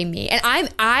joking me. And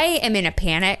I am in a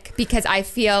panic because I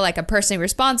feel like I'm personally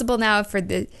responsible now for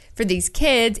these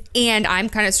kids, and I'm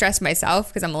kind of stressed myself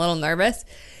because I'm a little nervous.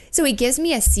 So he gives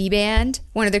me a C-band,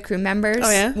 one of the crew members,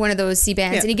 one of those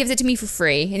C-bands, and he gives it to me for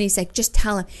free. And he's like, just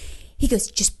tell him. He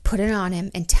goes, just put it on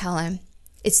him and tell him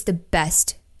it's the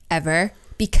best ever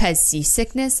because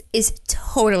seasickness is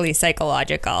totally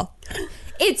psychological.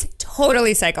 It's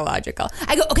totally psychological.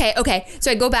 I go, okay. So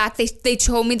I go back. They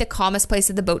told me the calmest place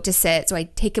of the boat to sit. So I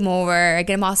take him over. I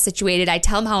get him all situated. I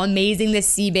tell him how amazing this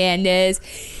C-band is.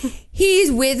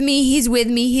 He's with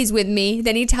me.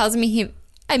 Then he tells me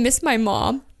I miss my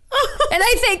mom. And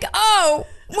I think, oh,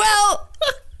 well,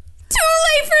 too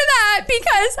late for that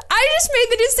because I just made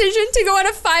the decision to go on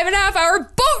a 5.5-hour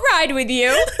boat ride with you.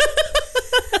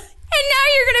 And now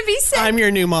you're going to be sick. I'm your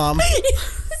new mom.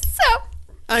 So...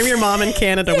 I'm your mom in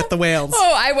Canada with the whales.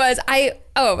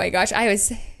 Oh my gosh.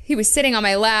 He was sitting on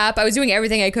my lap. I was doing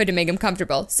everything I could to make him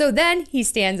comfortable. So then he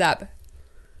stands up.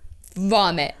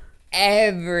 Vomit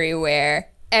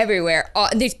everywhere.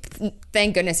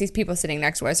 Thank goodness these people sitting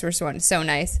next to us were so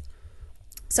nice.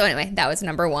 So anyway, that was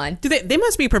number one. They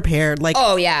must be prepared. Like,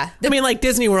 oh yeah. I mean, like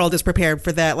Disney World is prepared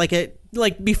for that.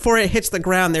 Like before it hits the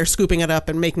ground, they're scooping it up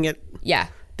and making it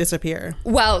disappear.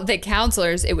 Well, the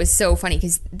counselors, it was so funny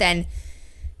because then...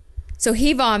 So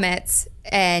he vomits,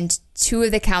 and two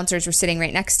of the counselors were sitting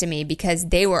right next to me because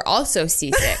they were also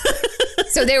seasick.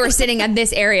 So they were sitting on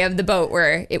this area of the boat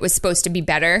where it was supposed to be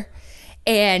better.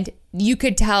 And you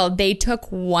could tell they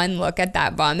took one look at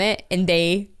that vomit, and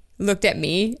they looked at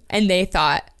me, and they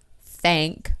thought,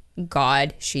 thank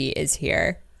God she is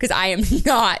here. Because I am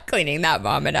not cleaning that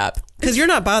vomit up. Because you're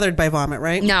not bothered by vomit,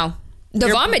 right? No. The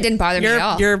vomit didn't bother me at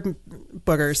all. Your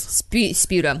boogers.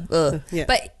 Sputum. Ugh. Yeah.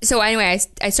 But so anyway,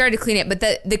 I started to clean it, but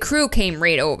the crew came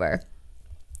right over.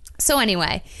 So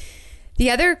anyway, the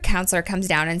other counselor comes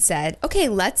down and said, okay,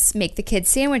 let's make the kids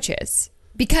sandwiches.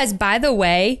 Because by the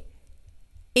way,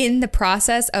 in the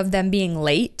process of them being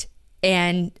late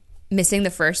and missing the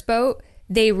first boat,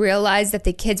 they realized that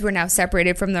the kids were now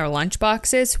separated from their lunch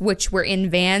boxes, which were in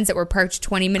vans that were parked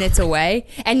 20 minutes away.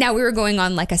 And now we were going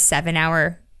on like a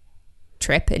 7-hour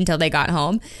trip until they got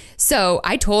home. So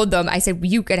I told them, I said,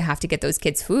 you're going to have to get those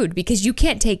kids food because you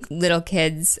can't take little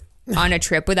kids on a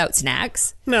trip without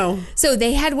snacks. No. So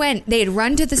they had run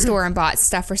to the store and bought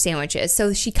stuff for sandwiches.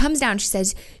 So she comes down, she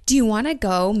says, do you want to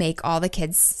go make all the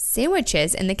kids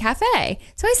sandwiches in the cafe?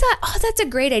 So I thought, oh, that's a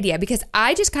great idea because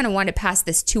I just kind of wanted to pass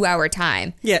this 2-hour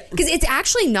time. Yeah. Because it's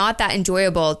actually not that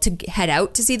enjoyable to head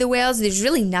out to see the whales. There's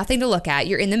really nothing to look at.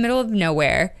 You're in the middle of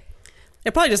nowhere.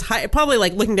 It probably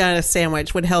like looking down at a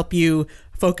sandwich would help you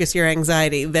focus your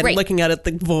anxiety than looking out at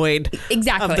the void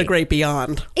of the great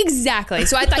beyond. Exactly.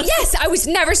 So I thought, yes, I was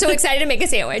never so excited to make a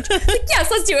sandwich. Like,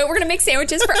 yes, let's do it. We're going to make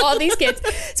sandwiches for all these kids.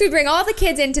 So we bring all the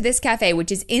kids into this cafe,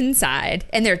 which is inside,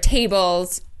 and there are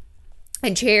tables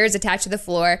and chairs attached to the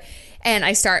floor. And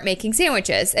I start making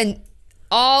sandwiches. And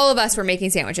all of us were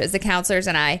making sandwiches, the counselors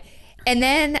and I. And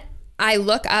then I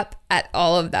look up at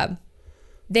all of them.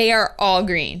 They are all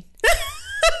green.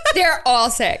 They're all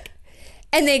sick.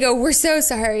 And they go, we're so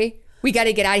sorry. We got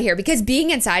to get out of here. Because being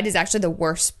inside is actually the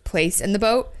worst place in the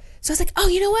boat. So I was like, oh,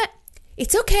 you know what?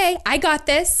 It's okay. I got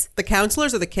this. The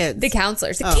counselors or the kids? The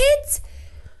counselors. The kids,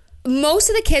 most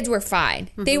of the kids were fine.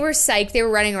 Mm-hmm. They were psyched. They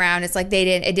were running around. It's like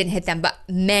it didn't hit them. But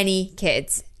many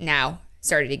kids now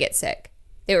started to get sick.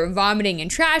 They were vomiting in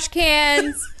trash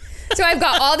cans. So I've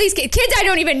got all these kids I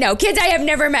don't even know. Kids I have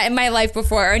never met in my life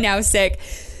before are now sick.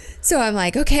 So I'm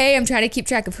like, okay, I'm trying to keep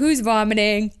track of who's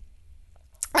vomiting.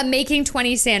 I'm making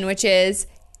 20 sandwiches,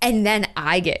 and then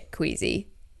I get queasy.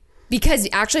 Because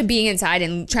actually being inside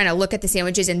and trying to look at the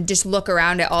sandwiches and just look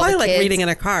around at all the kids. Like reading in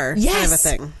a car kind of a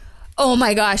thing. Oh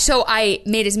my gosh. So I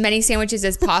made as many sandwiches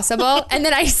as possible, and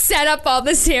then I set up all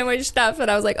the sandwich stuff,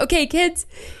 and I was like, okay, kids,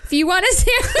 if you want a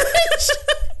sandwich,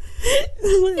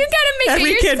 you gotta make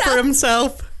every it yourself. Kid for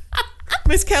himself.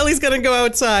 Miss Kelly's gonna go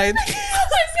outside. I'm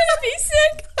gonna be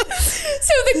sick.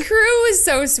 So the crew was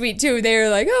so sweet too. They were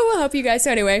like, oh, we'll help you guys.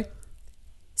 So anyway,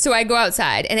 so I go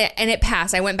outside and it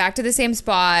passed. I went back to the same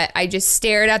spot. I just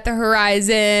stared at the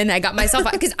horizon. I got myself,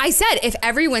 because I said, if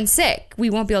everyone's sick, we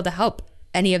won't be able to help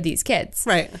any of these kids.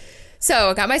 Right. So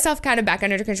I got myself kind of back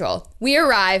under control. We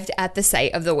arrived at the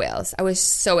site of the whales. I was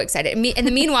so excited. In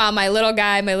the meanwhile, my little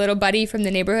buddy from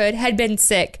the neighborhood had been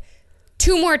sick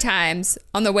 2 more times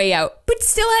on the way out, but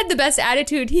still had the best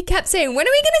attitude. He kept saying, when are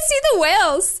we going to see the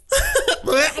whales?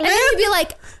 And then he'd be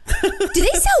like, do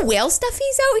they sell whale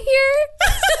stuffies out here?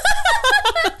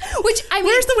 Which, I mean,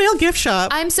 where's the whale gift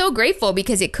shop? I'm so grateful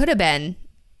because it could have been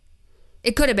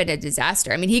it could have been a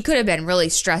disaster. I mean, he could have been really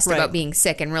stressed Right. about being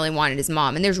sick and really wanted his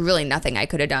mom. And there's really nothing I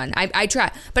could have done. I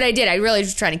tried, but I did. I really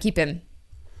was trying to keep him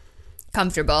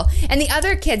comfortable. And the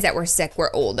other kids that were sick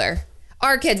were older.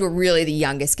 Our kids were really the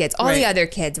youngest kids. All the Right. other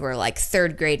kids were like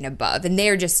 3rd grade and above. And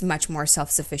they're just much more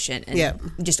self-sufficient and Yeah.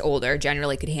 just older,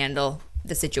 generally could handle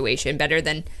the situation better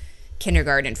than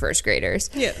kindergarten 1st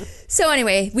graders. Yeah. So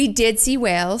anyway, we did see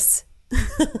whales.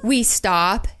 We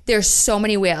stop. There's so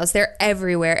many whales. They're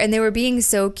everywhere. And they were being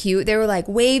so cute. They were like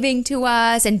waving to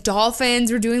us, and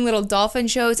dolphins were doing little dolphin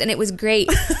shows, and it was great.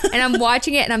 And I'm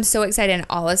watching it and I'm so excited. And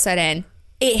all of a sudden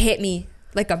it hit me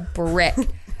like a brick.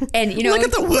 And you know, Look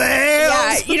at the whales.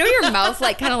 yeah, you know, your mouth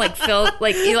like kind of like filled,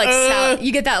 like you like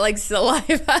you get that like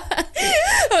saliva.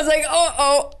 I was like,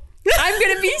 oh, I'm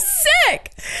gonna be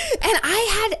sick.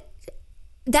 And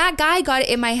that guy got it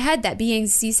in my head that being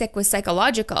seasick was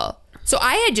psychological. So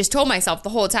I had just told myself the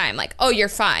whole time, like, oh, you're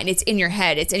fine. It's in your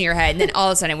head. It's in your head. And then all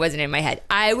of a sudden it wasn't in my head.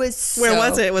 I was so... Where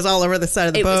was it? It was all over the side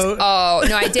of the boat.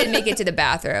 No, I did make it to the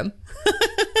bathroom.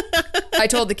 I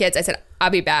told the kids, I said,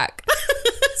 I'll be back.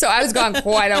 So I was gone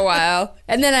quite a while.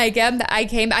 And then I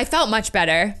came, I felt much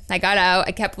better. I got out.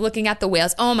 I kept looking at the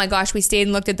whales. Oh my gosh, we stayed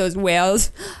and looked at those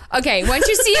whales. Okay, once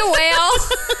you see a whale,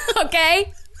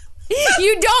 okay,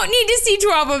 you don't need to see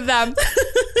 12 of them.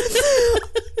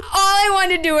 All I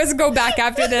wanted to do was go back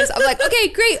after this. I'm like, okay,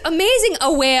 great, amazing,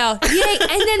 a whale, yay!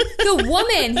 And then the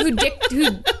woman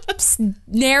who's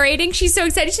narrating, she's so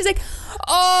excited. She's like,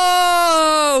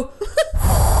 oh,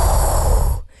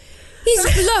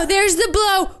 there's the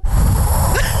blow.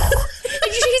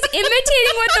 And she's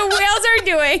imitating what the whales are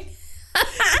doing.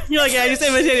 You're like, yeah, I just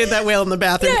imitated that whale in the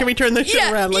bathroom. Can we turn this shit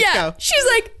around? Let's go. She's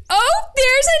like, oh,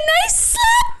 there's a nice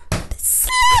slap.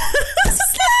 Slap.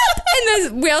 And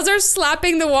the whales are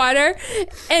slapping the water.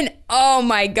 And oh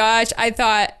my gosh, I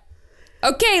thought,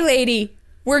 okay, lady,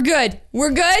 we're good.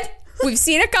 We're good. We've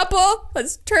seen a couple.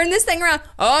 Let's turn this thing around.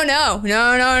 Oh, no.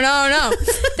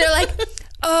 They're like,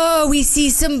 oh, we see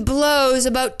some blows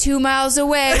about 2 miles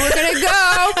away. We're going to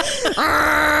go.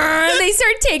 They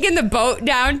start taking the boat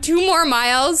down 2 more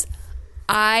miles.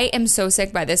 I am so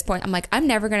sick by this point. I'm like, I'm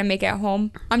never going to make it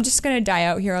home. I'm just going to die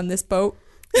out here on this boat.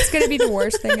 It's going to be the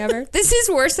worst thing ever. This is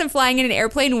worse than flying in an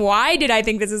airplane. Why did I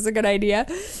think this is a good idea?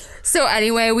 So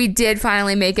anyway, we did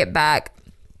finally make it back.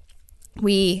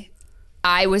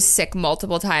 I was sick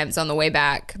multiple times on the way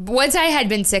back. But once I had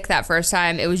been sick that first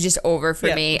time, it was just over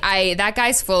for me. That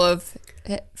guy's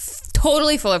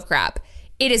totally full of crap.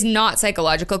 It is not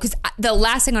psychological, because the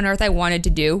last thing on earth I wanted to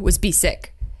do was be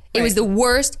sick. It was the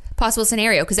worst possible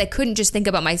scenario, because I couldn't just think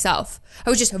about myself. I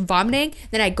was just vomiting.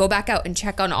 Then I'd go back out and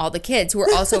check on all the kids who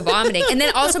were also vomiting, and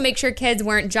then also make sure kids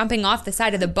weren't jumping off the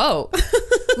side of the boat.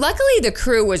 Luckily, the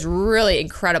crew was really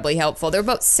incredibly helpful. There were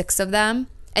about 6 of them,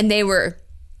 and there weren't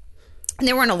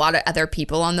a lot of other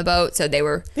people on the boat, so they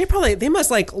must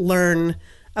like learn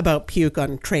about puke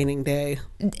on training day.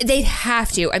 They'd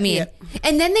have to. I mean,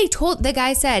 and then the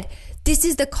guy said, this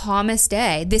is the calmest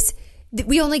day.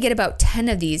 We only get about 10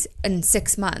 of these in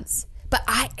 6 months. But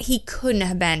he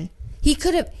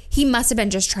must have been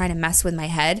just trying to mess with my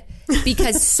head,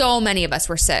 because so many of us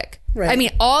were sick. Right. I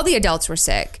mean, all the adults were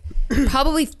sick.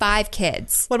 Probably 5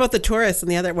 kids. What about the tourists and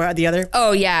the other?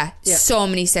 Oh, yeah. So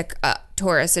many sick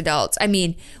tourist adults. I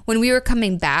mean, when we were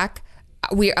coming back,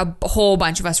 a whole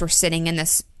bunch of us were sitting in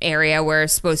this area where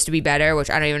it's supposed to be better, which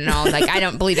I don't even know. Like, I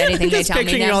don't believe anything they tell me.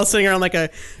 Picturing you all sitting around like a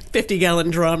 50-gallon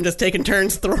drum, just taking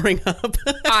turns throwing up.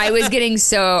 I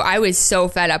was so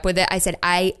fed up with it. I said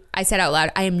out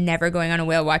loud, I am never going on a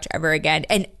whale watch ever again.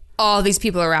 And all these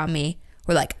people around me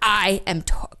were like, I am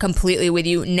completely with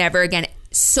you. Never again.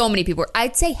 So many people.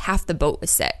 I'd say half the boat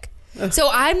was sick. So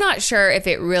I'm not sure if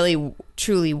it really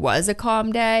truly was a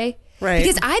calm day. Right.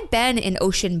 Because I've been in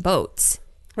ocean boats.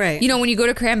 Right. You know, when you go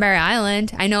to Cranberry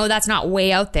Island, I know that's not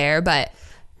way out there, but...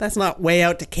 That's not way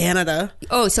out to Canada.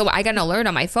 Oh, so I got an alert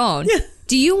on my phone. Yeah.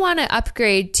 Do you want to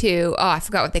upgrade to, I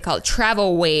forgot what they call it,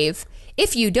 Travel Wave?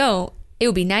 If you don't, it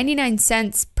would be 99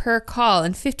 cents per call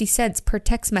and 50 cents per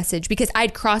text message, because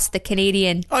I'd crossed the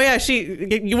Canadian... Oh, yeah.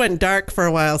 You went dark for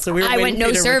a while, so we were I went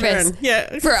no service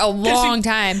for a long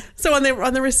time. So on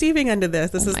the receiving end of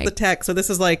this is the text. So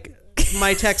this is like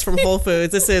my text from Whole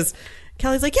Foods. This is...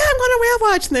 Kelly's like, yeah, I'm going to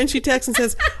whale watch. And then she texts and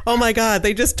says, oh my God,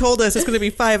 they just told us it's going to be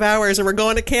 5 hours and we're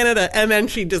going to Canada. And then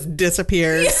she just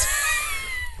disappears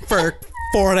for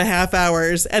 4.5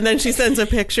 hours. And then she sends a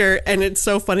picture, and it's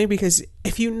so funny because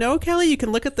if you know Kelly, you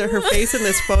can look at her face in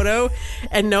this photo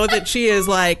and know that she is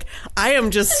like, I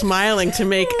am just smiling to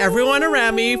make everyone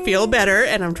around me feel better,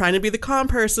 and I'm trying to be the calm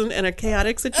person in a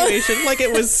chaotic situation. Like,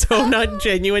 it was so not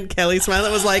genuine Kelly smile.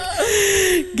 It was like,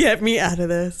 get me out of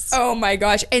this. Oh my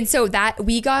gosh. And so that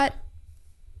we got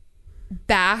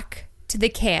back to the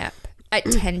camp at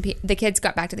 10 p.m. The kids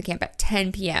got back to the camp at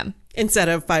 10 p.m. Instead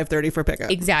of 5:30 for pickup.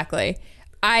 Exactly.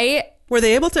 Were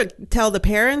they able to tell the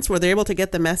parents? Were they able to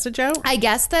get the message out? I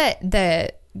guess that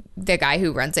the guy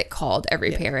who runs it called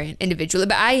every parent individually,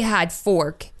 but I had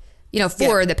four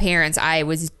of the parents I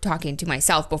was talking to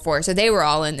myself before, so they were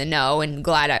all in the know and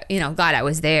glad I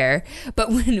was there. But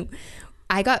when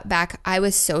I got back, I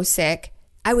was so sick.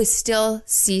 I was still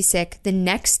seasick the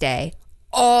next day,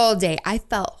 all day. I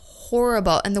felt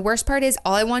horrible, and the worst part is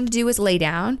all I wanted to do was lay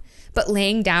down, but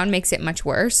laying down makes it much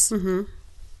worse. Mm-hmm.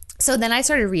 So then I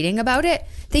started reading about it,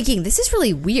 thinking, this is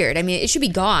really weird. I mean, it should be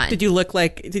gone. Did you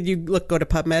go to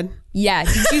PubMed? Yeah.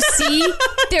 Did you see?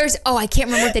 I can't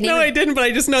remember what the name No, I didn't, but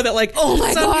I just know that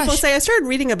some people say, I started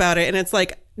reading about it, and it's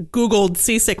like Googled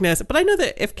seasickness. But I know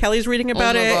that if Kelly's reading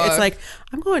about it, it's like,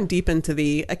 I'm going deep into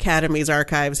the Academy's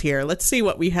archives here. Let's see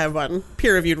what we have on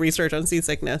peer-reviewed research on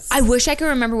seasickness. I wish I could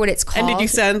remember what it's called. And did you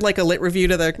send like a lit review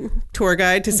to the tour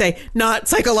guide to say, not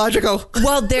psychological?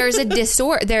 Well, there's a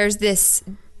disorder. There's this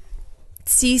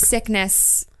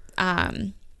seasickness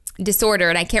disorder,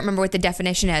 and I can't remember what the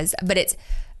definition is, but it's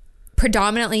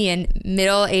predominantly in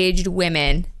middle-aged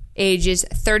women, ages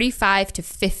 35 to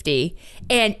 50,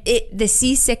 and the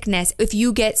seasickness, if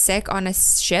you get sick on a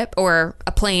ship or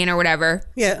a plane or whatever,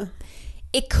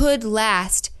 it could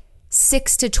last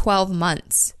 6 to 12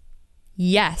 months.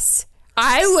 Yes.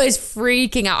 I was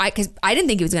freaking out because I didn't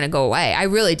think it was going to go away. I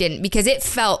really didn't, because it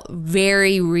felt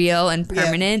very real and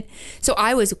permanent. Yeah. So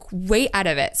I was way out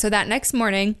of it. So that next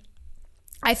morning,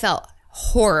 I felt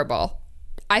horrible.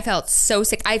 I felt so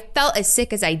sick. I felt as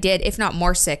sick as I did, if not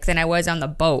more sick than I was on the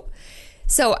boat.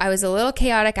 So I was a little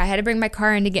chaotic. I had to bring my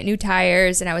car in to get new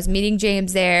tires, and I was meeting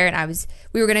James there, and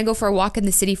we were going to go for a walk in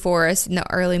the city forest in the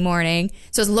early morning.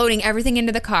 So I was loading everything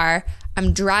into the car.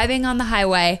 I'm driving on the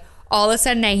highway. All of a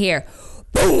sudden I hear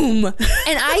boom, and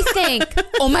I think,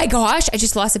 oh my gosh, I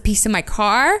just lost a piece of my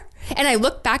car. And I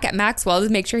look back at Maxwell to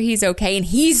make sure he's okay, and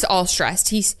he's all stressed.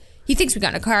 He thinks we got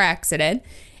in a car accident,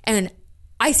 and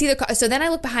I see the car. So then I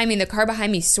look behind me, and the car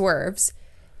behind me swerves,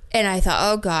 and I thought,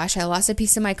 oh gosh, I lost a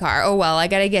piece of my car. Oh well,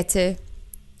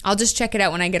 I'll just check it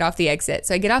out when I get off the exit.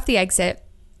 So I get off the exit.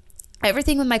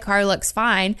 Everything with my car looks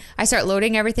fine. I start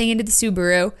loading everything into the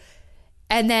Subaru,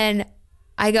 and then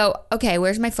I go, okay,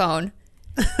 where's my phone?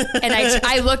 And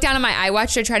I look down at my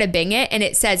iWatch to try to Bing it, and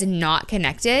it says not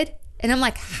connected. And I'm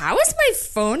like, how is my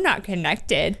phone not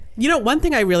connected? You know, one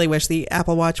thing I really wish the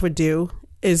Apple Watch would do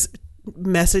is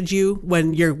message you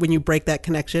when you break that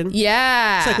connection.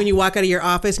 Yeah. It's like when you walk out of your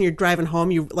office and you're driving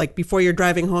home, before you're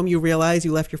driving home, you realize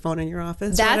you left your phone in your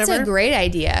office. That's a great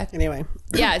idea. Anyway.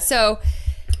 Yeah. So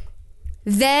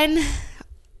then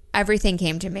everything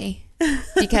came to me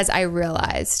because I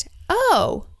realized,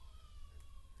 oh,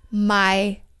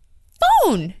 my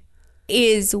phone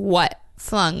is what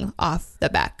flung off the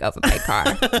back of my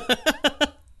car.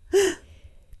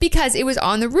 Because it was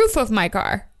on the roof of my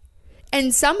car.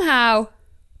 And somehow,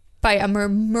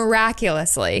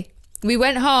 miraculously, we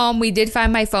went home, we did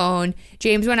find my phone.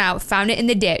 James went out, found it in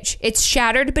the ditch. It's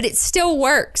shattered, but it still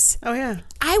works. Oh, yeah.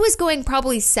 I was going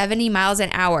probably 70 miles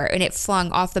an hour, and it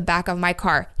flung off the back of my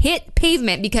car. Hit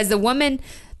pavement because the woman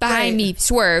behind me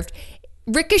swerved.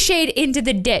 Ricocheted into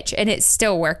the ditch, and it's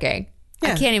still working. Yeah.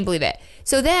 I can't even believe it.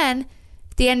 So then,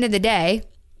 at the end of the day,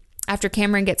 after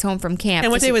Cameron gets home from camp.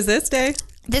 And what day was this day?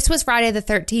 This was Friday the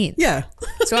 13th. Yeah.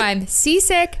 So I'm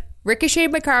seasick,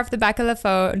 ricocheted my car off the back of the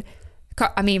phone.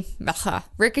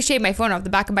 Ricocheted my phone off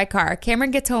the back of my car. Cameron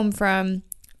gets home from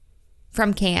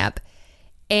camp,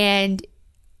 and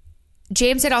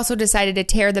James had also decided to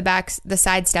tear the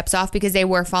side steps off because they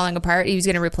were falling apart. He was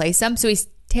going to replace them. So he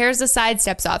tears the side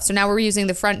steps off. So now we're using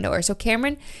the front door. So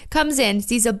Cameron comes in,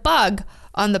 sees a bug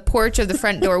on the porch of the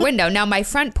front door window. Now my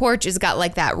front porch has got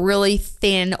like that really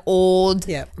thin old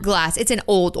glass. It's an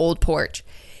old porch.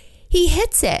 He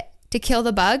hits it to kill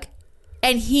the bug,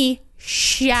 and he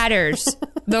shatters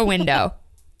the window.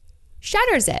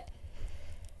 Shatters it.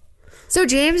 So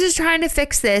James is trying to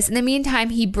fix this. In the meantime,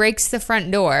 he breaks the front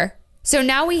door. So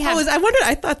now we have. I wondered.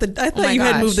 I thought you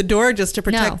had moved the door just to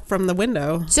protect from the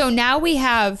window. So now we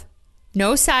have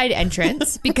no side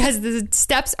entrance because the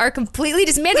steps are completely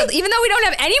dismantled, even though we don't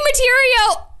have any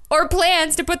material or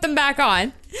plans to put them back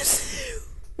on.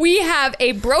 We have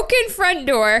a broken front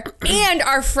door and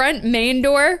our front main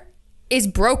door is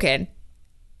broken.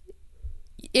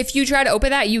 If you try to open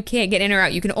that, you can't get in or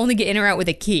out. You can only get in or out with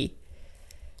a key.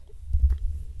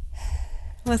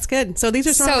 That's good. So these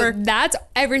are some of our... that's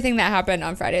everything that happened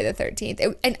on Friday the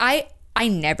 13th. And I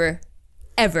never,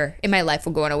 ever in my life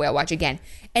will go on a whale watch again.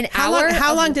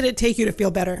 How long did it take you to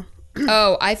feel better?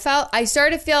 I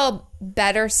started to feel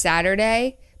better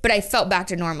Saturday, but I felt back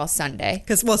to normal Sunday.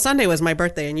 Because, Sunday was my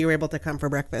birthday and you were able to come for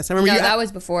breakfast. I remember that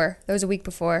was before. That was a week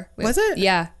before. Was it?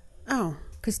 Yeah. Oh.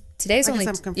 Because today's only...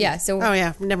 Yeah, so... Oh,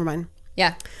 yeah. Never mind.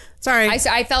 Yeah. Sorry.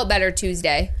 I felt better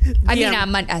Tuesday.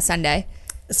 Sunday.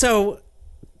 So...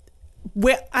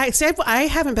 I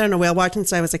haven't been on a whale watch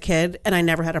since I was a kid, and I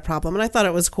never had a problem, and I thought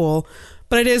it was cool.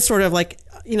 But it is sort of like,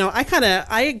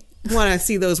 I want to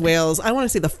see those whales. I want to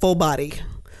see the full body.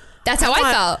 That's how I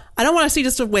felt. I don't want to see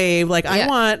just a wave. Like, yeah.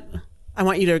 I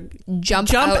want you to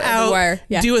jump out,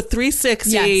 do a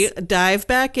 360, dive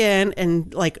back in,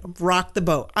 and like rock the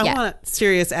boat. I want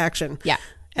serious action. Yeah.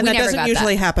 And that doesn't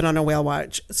usually happen on a whale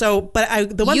watch. So,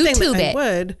 but the one YouTube thing that I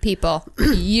would... people.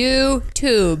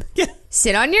 YouTube. Yeah.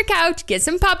 Sit on your couch, get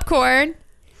some popcorn,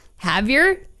 have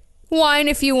your wine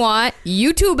if you want,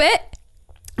 YouTube it.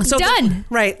 So done.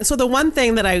 Right. So the one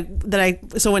thing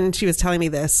so when she was telling me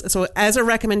this, so as a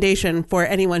recommendation for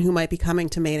anyone who might be coming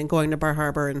to Maine and going to Bar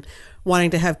Harbor and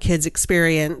wanting to have kids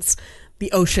experience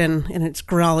the ocean and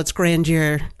all its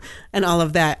grandeur and all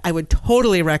of that, I would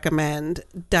totally recommend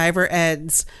Diver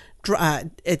Ed's.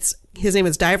 His name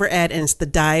is Diver Ed, and it's the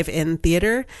Dive In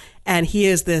Theater, and he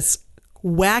is this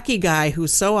wacky guy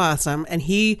who's so awesome, and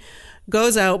he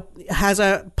goes out,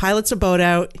 pilots a boat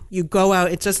out. You go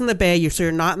out, it's just in the bay, so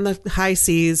you're not in the high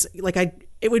seas.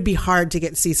 It would be hard to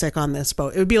get seasick on this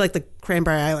boat. It would be like the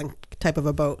Cranberry Island type of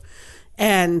a boat.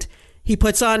 And he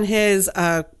puts on his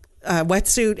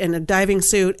wetsuit and a diving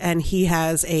suit, and he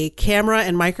has a camera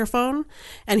and microphone,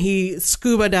 and he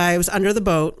scuba dives under the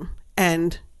boat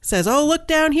and says, "Oh, look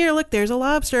down here, look, there's a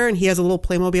lobster." And he has a little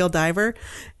Playmobil diver,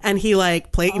 and he and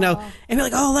be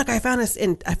like, "Oh, look, I found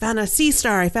a sea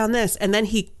star, I found this." And then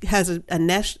he has a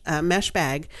mesh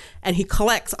bag, and he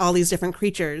collects all these different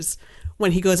creatures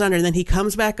when he goes under, and then he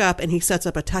comes back up and he sets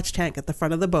up a touch tank at the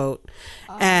front of the boat,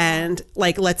 and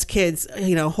lets kids,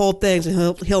 hold things,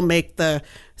 and he'll make the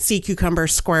sea cucumber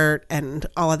squirt and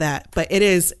all of that. But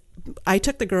I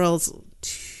took the girls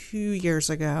 2 years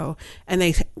ago, and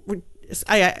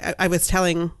I was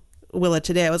telling Willa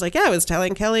today, I was like, I was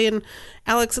telling Kelly and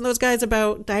Alex and those guys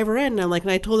about Diver Ed,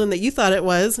 and I told them that you thought it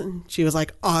was, and she was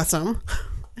like, awesome.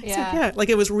 Yeah.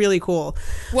 It was really cool.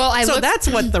 Well, that's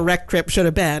what the rec trip should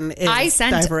have been.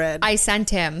 Diver Ed. I sent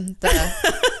him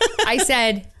I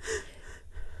said,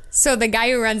 so the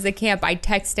guy who runs the camp, I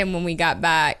texted him when we got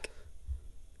back.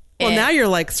 Well, now you're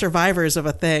like survivors of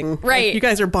a thing. Right. You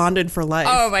guys are bonded for life.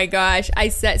 Oh my gosh. I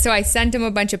sent him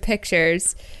a bunch of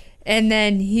pictures, and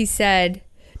then he said,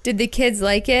 "Did the kids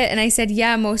like it?" And I said,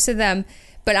 "Yeah, most of them,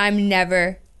 but I'm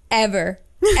never, ever,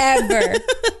 ever,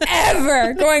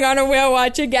 ever going on a whale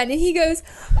watch again." And he goes,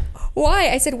 "Why?"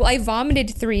 I said, "Well, I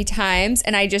vomited 3 times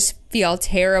and I just feel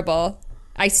terrible.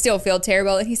 I still feel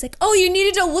terrible." And he's like, "Oh, you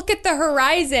needed to look at the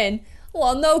horizon."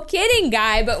 Well, no kidding,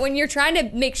 guy. But when you're trying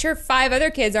to make sure 5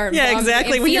 other kids aren't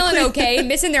exactly. and feeling okay,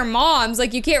 missing their moms,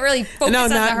 you can't really focus on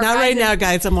the horizon. Not right now,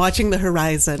 guys. I'm watching the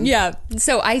horizon. Yeah.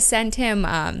 So I sent him,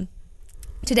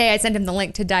 today I sent him the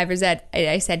link to Diver's Ed.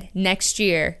 I said, next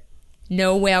year,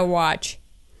 no whale watch.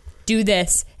 Do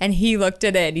this. And he looked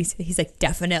at it. He's like,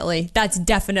 definitely. That's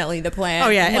definitely the plan. Oh,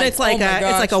 yeah. And it's like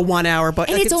a 1 hour. But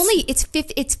and it's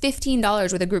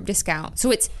 $15 with a group discount.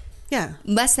 So it's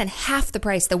less than half the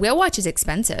price. The whale watch is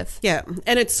expensive. Yeah.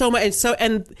 And it's so much.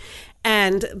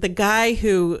 And the guy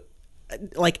who,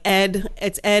 Ed,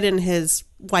 it's Ed and his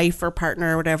wife or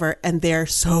partner or whatever, and they're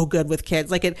so good with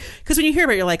kids. Because when you hear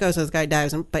about it, you're like, oh, so this guy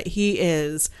dives. But he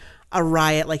is a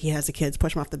riot. He has the kids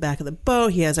push him off the back of the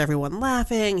boat. He has everyone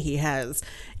laughing.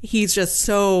 He's just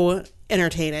so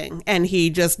entertaining, and he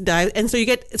just dives. And so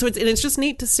it's just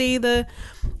neat to see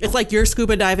it's like you're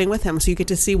scuba diving with him, so you get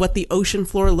to see what the ocean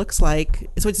floor looks like.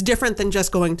 So it's different than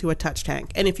just going to a touch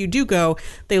tank. And if you do go,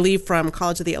 they leave from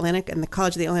College of the Atlantic, and the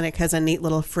College of the Atlantic has a neat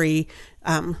little free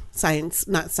not science,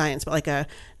 but a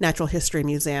natural history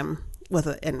museum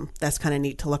and that's kind of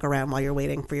neat to look around while you're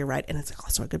waiting for your ride. And it's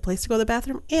also a good place to go to the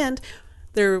bathroom. And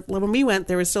when we went,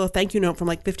 there was still a thank you note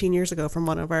from 15 years ago from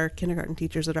one of our kindergarten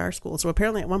teachers at our school. So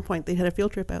apparently at one point they had a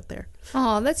field trip out there.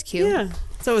 Oh, that's cute. Yeah.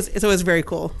 So it was very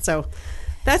cool. So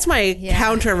that's my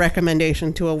counter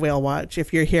recommendation to a whale watch.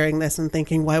 If you're hearing this and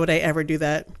thinking, why would I ever do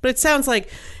that? But it sounds like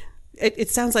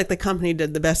the company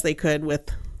did the best they could with.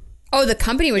 Oh, the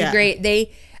company was great.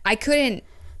 I couldn't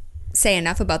say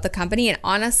enough about the company. And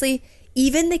honestly,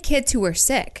 even the kids who were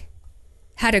sick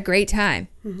had a great time.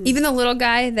 Even the little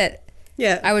guy that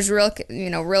I was real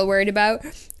worried about.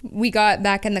 We got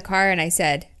back in the car and I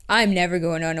said, I'm never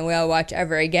going on a whale watch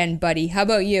ever again, buddy. How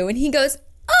about you? And he goes,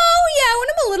 oh yeah, when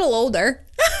I'm a little older.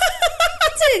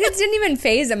 It didn't even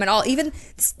faze him at all. Even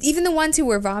the ones who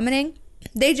were vomiting,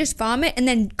 they just vomit and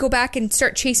then go back and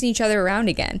start chasing each other around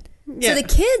again. So the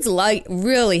kids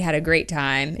really had a great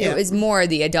time. It was more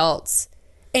the adults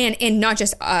and not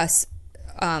just us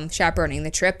chaperoning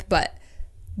the trip, but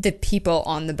the people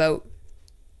on the boat,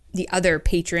 the other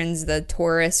patrons, the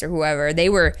tourists or whoever.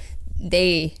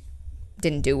 They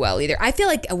didn't do well either. I feel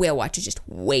like a whale watch is just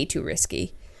way too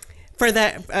risky. For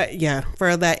that,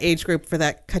 for that age group, for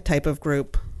that type of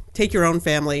group, take your own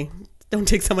family. Don't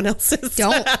take someone else's.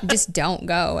 Don't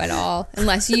go at all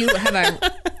unless you have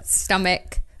a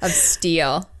stomach of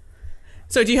steel.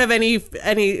 So do you have any?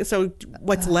 So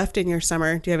what's left in your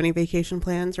summer? Do you have any vacation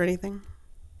plans or anything?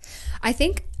 I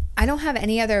think I don't have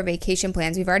any other vacation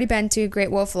plans. We've already been to Great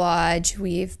Wolf Lodge.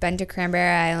 We've been to Cranberry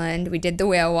Island. We did the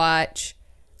whale watch.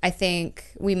 I think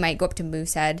we might go up to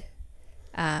Moosehead.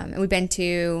 And we've been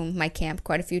to my camp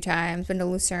quite a few times. Been to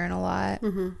Lucerne a lot.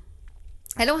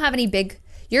 I don't have any big.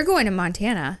 You're going to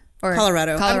Montana or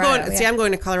Colorado. I'm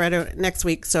going to Colorado next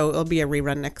week, so it'll be a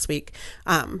rerun next week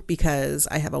because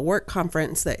I have a work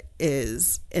conference that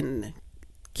is in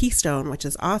Keystone, which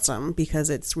is awesome because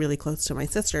it's really close to my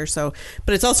sister. So,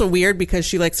 but it's also weird because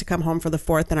she likes to come home for the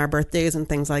 4th and our birthdays and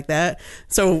things like that.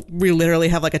 So we literally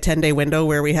have like a 10-day window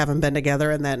where we haven't been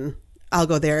together, and then I'll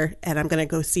go there and I'm going to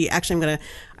go see. Actually,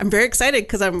 I'm very excited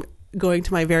because I'm going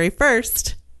to my very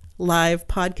first live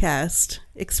podcast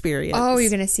experience. Oh, you're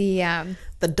going to see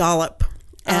The Dollop.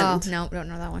 And no, don't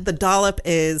know that one. The Dollop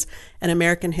is an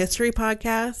American history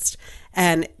podcast,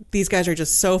 and these guys are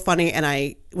just so funny.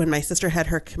 And when my sister had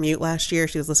her commute last year,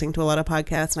 she was listening to a lot of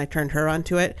podcasts, and I turned her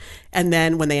onto it. And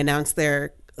then when they announced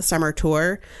their summer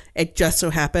tour, it just so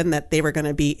happened that they were going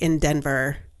to be in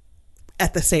Denver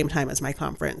at the same time as my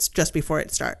conference, just before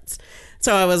it starts.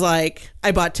 So I was like,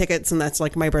 I bought tickets, and that's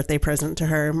like my birthday present to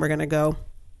her, and we're going to go.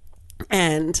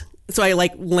 And so I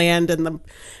land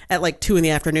at like 2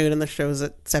 PM, and the show's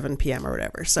at 7 PM or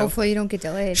whatever. So hopefully you don't get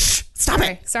delayed. Shh, stop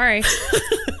it. Sorry.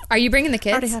 Are you bringing the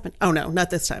kids? Already happened. Oh no,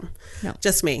 not this time. No,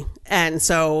 just me. And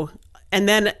so, and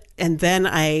then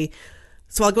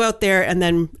I'll go out there, and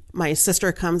then my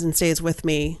sister comes and stays with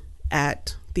me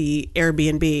at the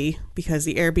Airbnb because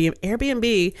the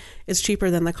Airbnb is cheaper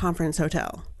than the conference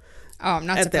hotel. Oh, I'm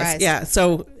not surprised. Yeah.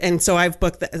 So I've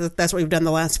booked that's what we've done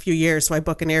the last few years. So I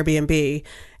book an Airbnb,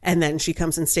 and then she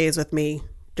comes and stays with me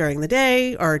during the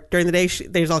day.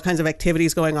 There's all kinds of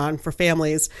activities going on for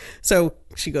families. So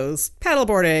she goes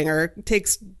paddleboarding or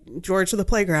takes George to the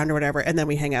playground or whatever. And then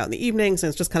we hang out in the evenings, and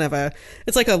it's just kind of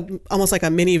almost like a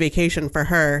mini vacation for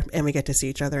her. And we get to see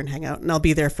each other and hang out. And I'll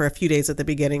be there for a few days at the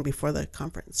beginning before the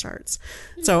conference starts.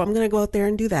 So I'm going to go out there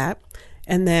and do that.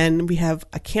 And then we have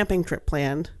a camping trip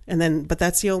planned. But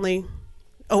that's the only,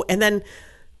 and then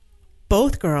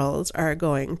both girls are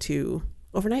going to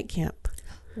overnight camp.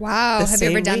 Wow. Have you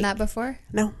ever done that before?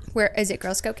 No. Where is it?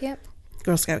 Girl Scout camp?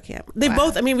 Girl Scout camp. They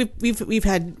both, I mean,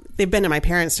 they've been to my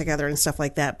parents together and stuff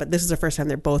like that, but this is the first time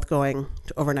they're both going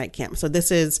to overnight camp. So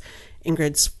this is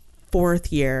Ingrid's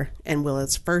 4th year and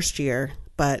Willa's 1st year,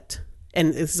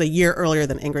 and this is a year earlier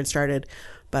than Ingrid started,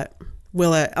 but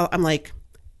Willa, I'm like,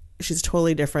 she's a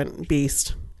totally different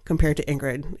beast compared to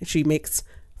Ingrid. She makes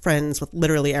friends with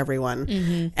literally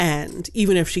everyone. And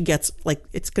even if she gets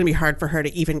it's going to be hard for her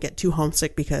to even get too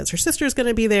homesick because her sister's going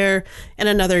to be there in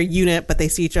another unit, but they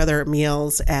see each other at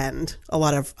meals, and a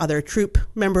lot of other troop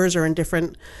members are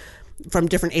from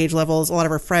different age levels. A lot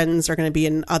of her friends are going to be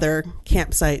in other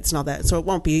campsites and all that. So it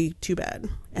won't be too bad.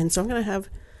 And so I'm going to have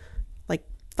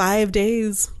 5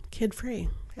 days kid free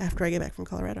after I get back from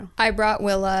Colorado. I brought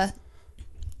Willa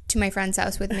to my friend's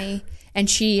house with me, and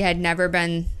she had never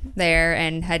been there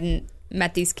and hadn't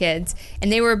met these kids,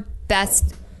 and they were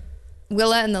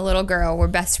Willa and the little girl were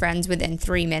best friends within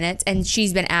 3 minutes, and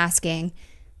she's been asking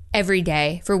every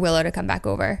day for Willa to come back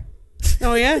over.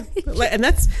 Oh yeah. and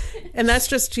that's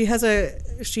just she has a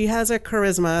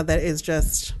charisma that is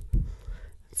just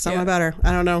something about her.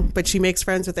 I don't know, but she makes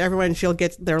friends with everyone. She'll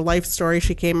get their life story.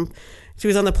 She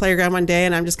was on the playground one day,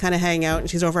 and I'm just kind of hanging out, and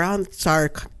she's over on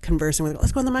start conversing with her.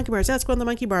 Let's go on the monkey bars. Let's go on the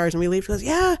monkey bars. And we leave. She goes,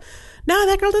 yeah, no,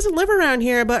 that girl doesn't live around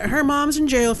here, but her mom's in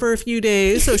jail for a few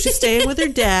days, so she's staying with her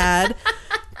dad.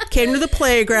 Came to the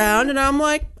playground, and I'm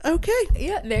like, okay.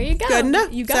 Yeah, there you go. Good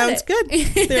enough. You got Sounds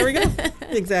it. Good. There we go.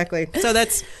 Exactly. So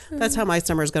that's how my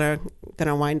summer's gonna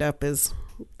wind up, is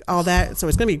all that. So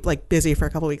it's going to be like busy for a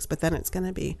couple weeks, but then it's going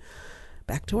to be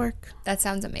back to work. That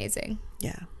sounds amazing.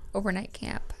 Yeah. Overnight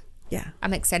camp. Yeah.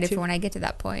 I'm excited for when I get to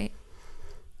that point.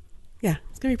 Yeah,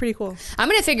 it's going to be pretty cool. I'm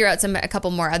going to figure out a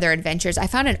couple more other adventures. I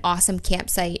found an awesome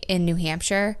campsite in New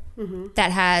Hampshire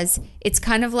that it's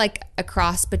kind of like a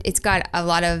cross, but it's got a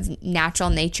lot of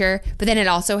natural nature, but then it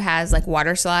also has like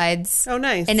water slides. Oh,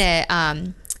 nice. And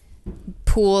a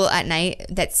pool at night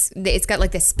it's got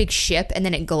like this big ship and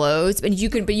then it glows, but you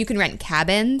can rent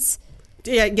cabins.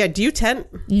 Yeah. Do you tent?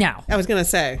 No. I was going to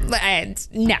say.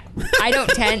 No. I don't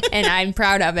tent, and I'm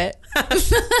proud of it.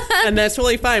 And that's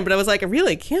really fine. But I was like,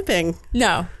 really? Camping?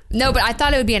 No, but I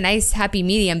thought it would be a nice happy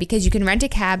medium because you can rent a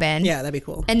cabin. Yeah, that'd be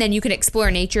cool. And then you can explore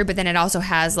nature, but then it also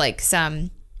has like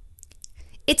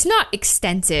it's not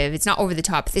extensive. It's not over the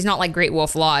top. It's not like Great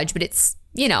Wolf Lodge, but it's,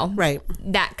 right.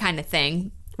 that kind of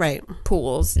thing. Right.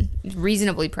 Pools,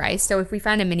 reasonably priced. So if we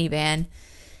find a minivan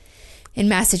in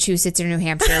Massachusetts or New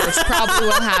Hampshire, which probably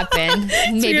will happen.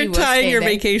 Maybe so you're we'll tying your there.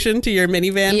 vacation to your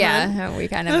minivan? Yeah, we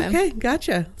kind of am. Okay,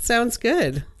 gotcha. Sounds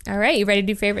good. All right, you ready to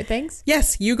do favorite things?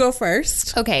 Yes, you go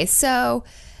first. Okay, so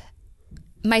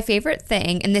my favorite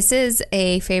thing, and this is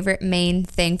a favorite main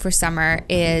thing for summer,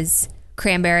 is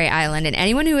Cranberry Island. And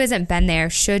anyone who hasn't been there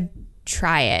should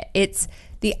try it. It's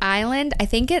the island, I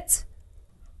think it's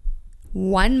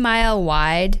 1 mile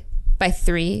wide by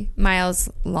 3 miles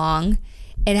long.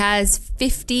 It has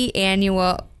 50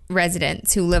 annual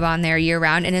residents who live on there year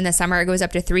round, and in the summer it goes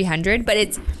up to 300. But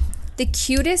it's the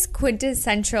cutest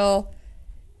quintessential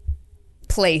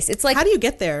place. It's like, how do you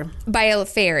get there? By a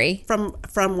ferry. From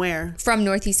where? From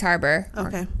Northeast Harbor.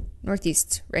 Okay.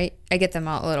 Northeast, right? I get them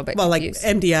all a little bit well, confused.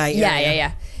 like MDI area.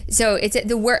 Yeah. So it's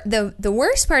the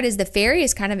worst part is the ferry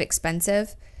is kind of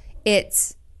expensive.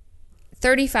 It's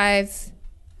 $35,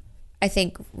 I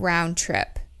think, round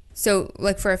trip. So,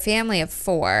 like, for a family of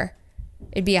 4,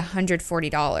 it'd be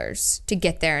 $140 to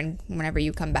get there and whenever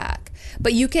you come back.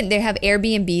 But they have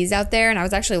Airbnbs out there, and I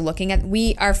was actually looking at,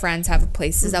 our friends have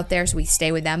places out there, so we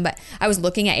stay with them. But I was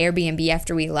looking at Airbnb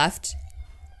after we left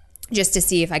just to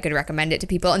see if I could recommend it to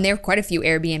people. And there are quite a few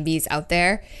Airbnbs out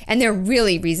there, and they're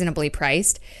really reasonably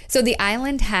priced. So the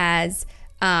island has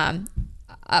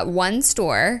one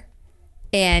store,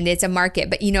 and it's a market.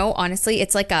 But, honestly,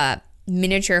 it's like a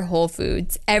miniature Whole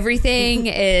Foods. Everything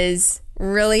is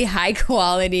really high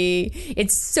quality.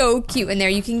 It's so cute in there.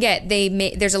 You can get,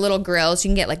 there's a little grill, so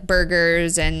you can get like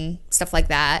burgers and stuff like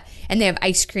that. And they have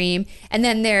ice cream. And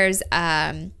then there's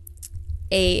a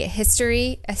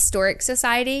historic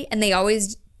society, and they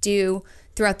always do,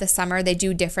 throughout the summer, they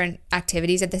do different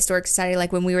activities at the Historic Society.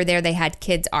 Like when we were there, they had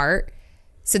kids art.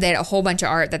 So they had a whole bunch of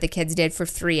art that the kids did for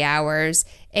 3 hours.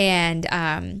 And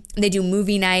they do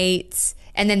movie nights.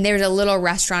 And then there's a little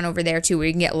restaurant over there, too, where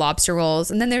you can get lobster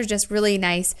rolls. And then there's just really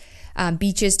nice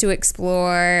beaches to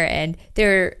explore. And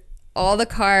all the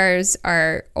cars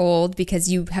are old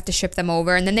because you have to ship them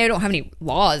over. And then they don't have any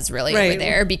laws really over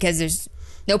there because there's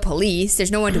no police.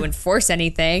 There's no one to enforce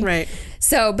anything. Right.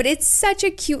 So, but it's such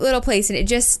a cute little place. And it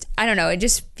just, I don't know, it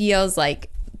just feels like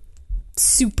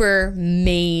super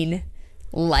Maine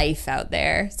life out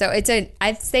there. So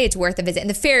I'd say it's worth a visit. And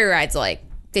the ferry ride's like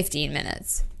 15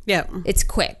 minutes. Yeah. It's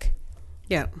quick.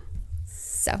 Yeah.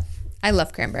 So I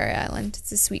love Cranberry Island.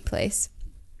 It's a sweet place.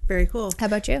 Very cool. How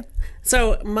about you?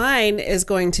 So mine is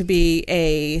going to be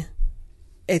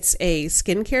it's a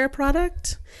skincare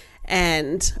product,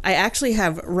 and I actually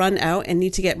have run out and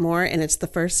need to get more, and it's the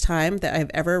first time that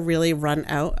I've ever really run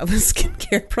out of a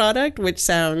skincare product, which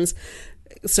sounds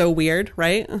so weird,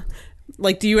 right?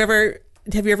 Like, have you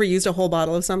ever used a whole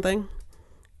bottle of something?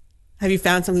 Have you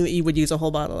found something that you would use a whole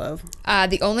bottle of?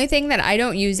 The only thing that I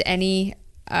don't use any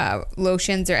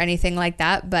lotions or anything like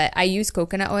that, but I use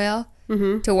coconut oil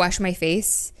to wash my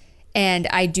face, and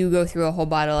I do go through a whole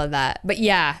bottle of that. But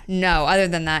yeah, no. Other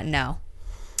than that, no.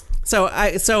 So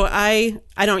I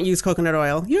don't use coconut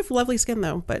oil. You have lovely skin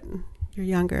though, but you're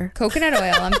younger. Coconut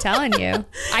oil, I'm telling you.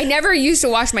 I never used to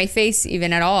wash my face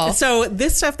even at all. So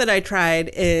this stuff that I tried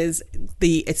is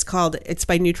it's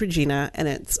by Neutrogena,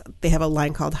 and they have a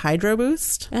line called Hydro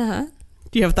Boost. Uh-huh.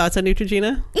 Do you have thoughts on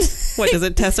Neutrogena? What, does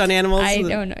it test on animals? I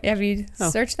don't know. Have you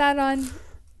searched that on?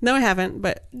 No, I haven't,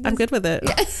 but I'm good with it.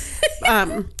 Yeah.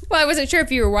 Well, I wasn't sure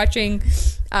if you were watching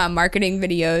marketing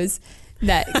videos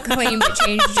that claim it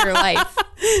changed your life.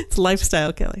 It's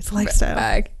lifestyle, Kelly. It's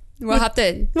lifestyle. We'll have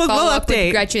to follow up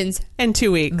with Gretchen's in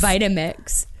 2 weeks.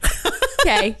 Vitamix.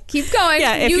 Okay, keep going.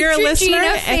 Yeah, if you're a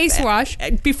listener, face wash.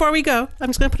 Before we go, I'm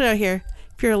just going to put it out here.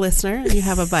 If you're a listener and you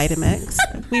have a Vitamix,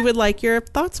 we would like your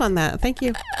thoughts on that. Thank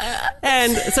you.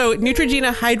 And so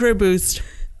Neutrogena Hydro Boost.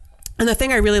 And the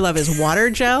thing I really love is water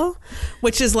gel,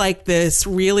 which is like this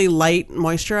really light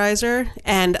moisturizer.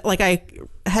 And like I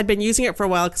had been using it for a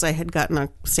while because I had gotten a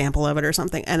sample of it or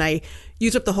something. And I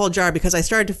used up the whole jar because I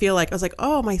started to feel like, I was like,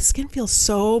 oh, my skin feels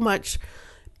so much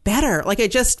better. Like it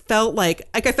just felt like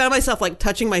I found myself like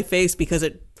touching my face because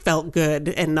it felt good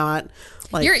and not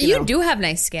like, you do have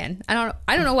nice skin. I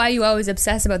don't know why you always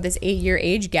obsess about this 8-year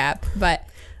age gap, but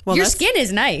your skin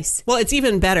is nice. Well, it's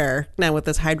even better now with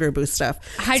this Hydro Boost stuff.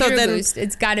 Boost,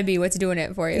 it's got to be what's doing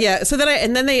it for you. Yeah. So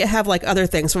then they have like other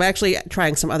things. So I'm actually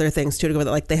trying some other things too to go with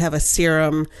it. Like they have a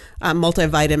serum,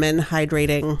 multivitamin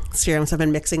hydrating serum. So I've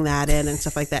been mixing that in and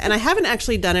stuff like that. And I haven't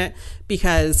actually done it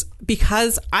because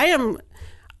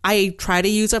I try to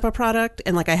use up a product,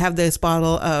 and like I have this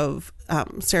bottle of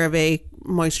CeraVe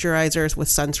moisturizers with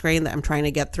sunscreen that I'm trying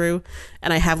to get through,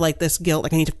 and I have like this guilt,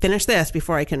 like I need to finish this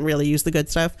before I can really use the good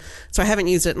stuff. So I haven't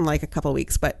used it in like a couple of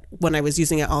weeks, but when I was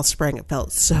using it all spring, it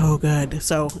felt so good.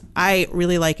 So I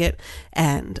really like it,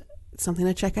 and it's something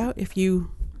to check out if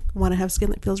you want to have skin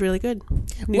that feels really good.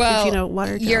 Neutrogena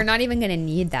water gel. You're not even going to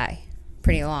need that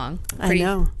I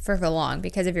know for long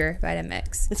because of your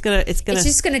Vitamix. It's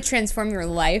just gonna transform your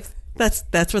life. That's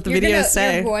what the videos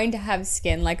say. You're going to have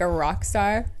skin like a rock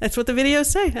star. That's what the videos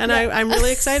say, and I'm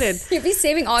really excited. You'll be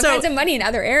saving all kinds of money in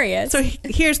other areas. So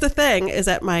here's the thing: is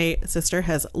that my sister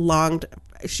has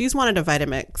she's wanted a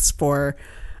Vitamix for,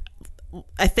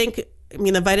 the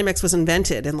Vitamix was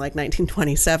invented in like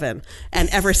 1927, and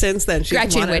ever since then she's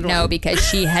Gretchen would know because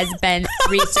she has been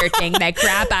researching the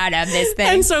crap out of this thing.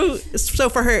 And so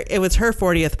for her, it was her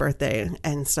 40th birthday,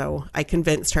 and so I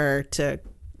convinced her to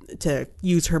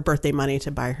use her birthday money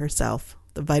to buy herself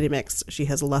the Vitamix she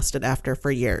has lusted after for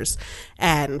years.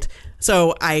 And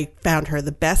so I found her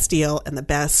the best deal and the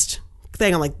best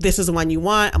thing. I'm like, this is the one you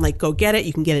want. I'm like, go get it.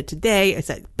 You can get it today. It's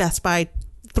at Best Buy,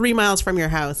 3 miles from your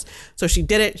house. So she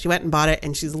did it. She went and bought it,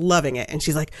 and she's loving it. And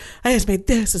she's like, I just made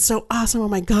this. It's so awesome. Oh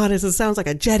my God. It sounds like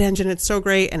a jet engine. It's so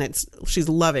great. And she's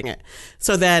loving it.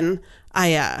 So then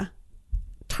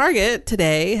Target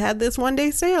today had this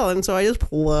 1-day sale, and so I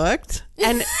just looked.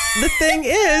 And the thing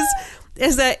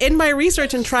is that in my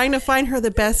research and trying to find her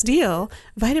the best deal,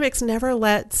 Vitamix never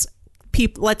lets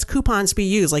coupons be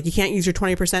used. Like you can't use your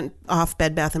 20% off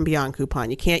Bed Bath & Beyond coupon.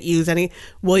 You can't use any.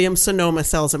 Williams Sonoma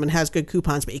sells them and has good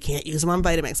coupons, but you can't use them on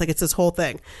Vitamix. Like it's this whole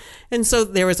thing. And so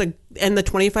and the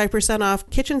 25% off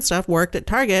kitchen stuff worked at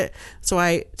Target. So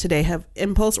I today have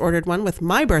impulse ordered one with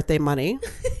my birthday money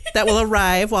that will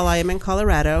arrive while I am in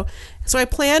Colorado. So I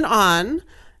plan on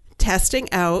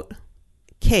testing out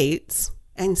Kate's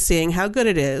and seeing how good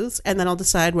it is, and then I'll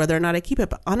decide whether or not I keep it.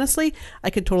 But honestly,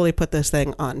 I could totally put this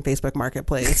thing on Facebook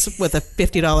Marketplace with a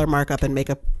 $50 markup and make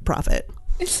a profit.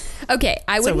 Okay,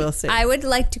 we'll see. I would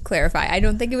like to clarify. I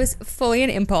don't think it was fully an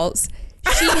impulse.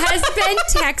 She has been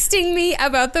texting me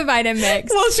about the Vitamix.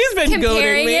 Well, she's been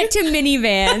comparing me. it to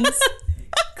minivans.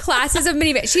 Classes of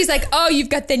minivans. She's like, oh, you've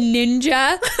got the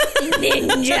Ninja.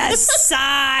 Ninja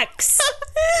sucks.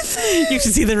 You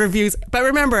should see the reviews. But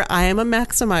remember, I am a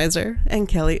maximizer and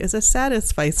Kelly is a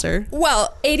satisficer.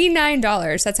 Well,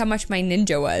 $89. That's how much my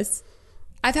Ninja was.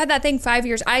 I've had that thing 5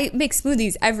 years. I make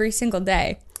smoothies every single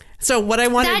day. So what I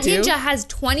want to do... That Ninja has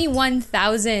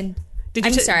 21,000... Did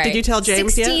you tell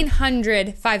James 1,600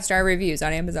 yet? 5-star reviews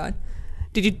on Amazon.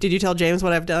 Did you tell James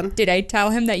what I've done? Did I tell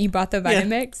him that you bought the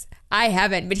Vitamix? Yeah. I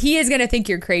haven't, but he is going to think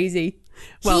you're crazy.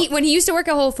 Well, when he used to work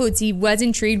at Whole Foods, he was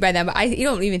intrigued by them, but I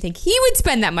don't even think he would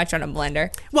spend that much on a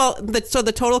blender. Well, so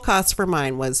the total cost for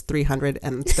mine was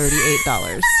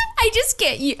 $338. I just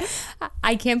can't.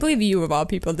 I can't believe you of all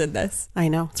people did this. I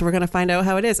know. So we're going to find out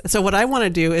how it is. So what I want to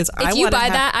do is, if you buy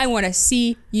that, I want to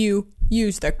see you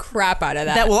use the crap out of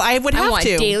that. I would have to. I want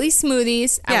daily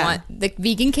smoothies. Yeah. I want the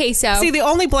vegan queso. See, the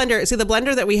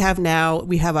blender that we have now,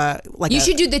 we have you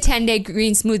should do the 10-day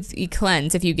green smoothie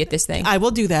cleanse if you get this thing. I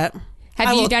will do that.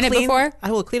 Have you done it before?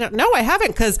 I will clean up. No, I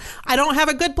haven't, because I don't have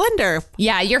a good blender.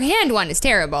 Yeah, your hand one is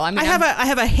terrible. I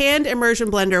have a hand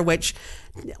immersion blender, which,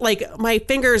 like, my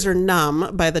fingers are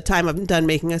numb by the time I'm done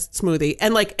making a smoothie.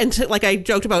 And like I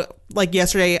joked about, like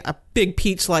yesterday, a big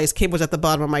peach slice was at the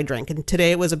bottom of my drink, and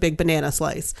today it was a big banana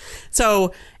slice.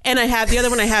 So, and the other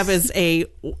one I have is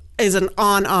an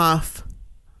on-off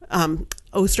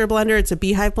Oster blender. It's a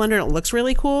Beehive blender. It looks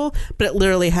really cool, but it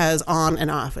literally has on and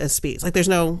off as speeds. Like there's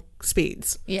no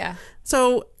speeds. Yeah.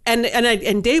 So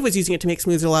and Dave was using it to make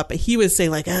smoothies a lot, but he was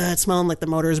saying like, it's smelling like the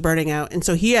motor is burning out, and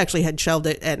so he actually had shelved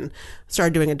it and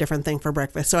started doing a different thing for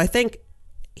breakfast. So I think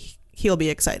he'll be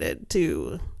excited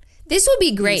to. This will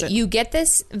be great. You get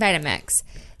this Vitamix,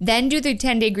 then do the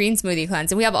 10-day green smoothie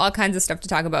cleanse, and we have all kinds of stuff to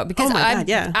talk about because God,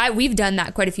 yeah. we've done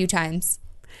that quite a few times.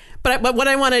 But what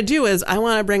I want to do is I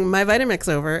want to bring my Vitamix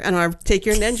over and I want to take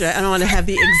your Ninja and I want to have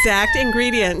the exact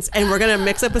ingredients and we're going to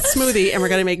mix up a smoothie and we're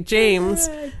going to make James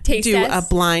do a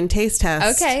blind taste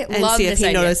test. Okay, and love see if this he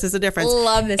idea. notices a difference.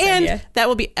 Love this and idea. that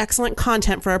will be excellent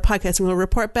content for our podcast and we'll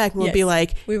report back and we'll Yes, be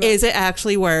like, we will. is it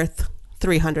actually worth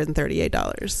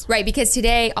 $338? Right, because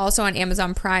today, also on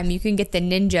Amazon Prime, you can get the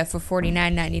Ninja for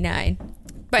 $49.99.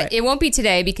 But Right. it won't be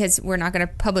today because we're not going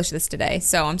to publish this today.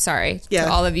 So I'm sorry Yeah.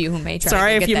 to all of you who may try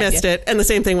Sorry to if get you that missed deal. it. And the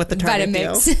same thing with the Target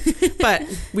deal. Vitamix. But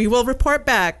we will report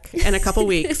back in a couple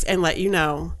weeks and let you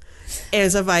know,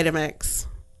 is a Vitamix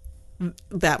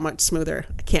that much smoother?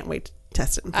 I can't wait to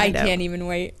test it and I find out. can't even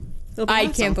wait. It'll be I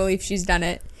awesome. can't believe she's done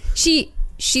it.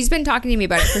 She's been talking to me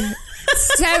about it for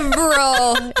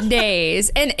several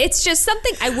days. And it's just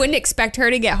something I wouldn't expect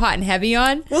her to get hot and heavy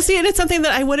on. Well, see, and it's something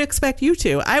that I would expect you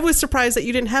to. I was surprised that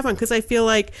you didn't have one because I feel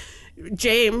like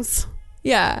James,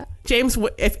 Yeah.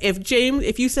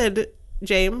 if you said,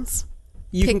 James,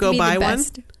 you Pick can go me buy the one,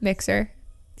 best mixer.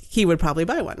 he would probably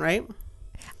buy one, right?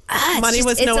 Money It's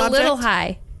was just- no it's a object? little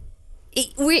high.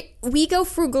 We go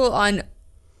frugal on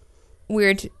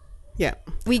weird. Yeah.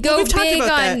 We Well, go we've talked big on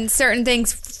about that. certain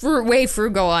things, way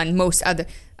frugal on most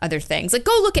other things. Like,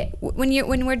 go look at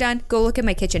when we're done. Go look at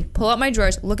my kitchen. Pull out my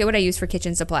drawers. Look at what I use for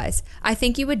kitchen supplies. I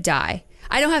think you would die.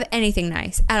 I don't have anything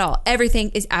nice at all. Everything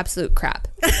is absolute crap,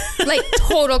 like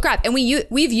total crap. And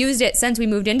we've used it since we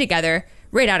moved in together,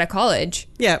 right out of college.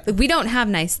 Yeah. Like, we don't have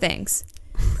nice things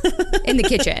in the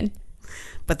kitchen,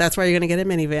 But that's why you're going to get a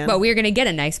minivan. but we're gonna get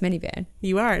a nice minivan.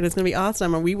 You are, and it's going to be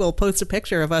awesome. And we will post a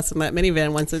picture of us in that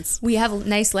minivan once it's... We have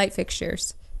nice light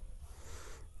fixtures.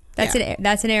 That's Yeah.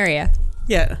 that's an area.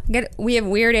 Yeah. We have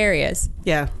weird areas.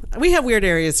 Yeah. We have weird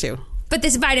areas, too. But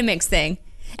this Vitamix thing.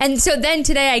 And so then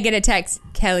today I get a text,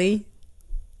 Kelly.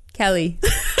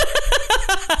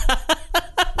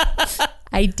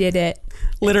 I did it.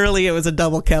 Literally, it was a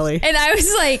double Kelly. And I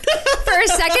was like, for a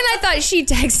second I thought she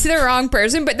texted the wrong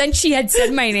person, but then she had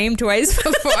said my name twice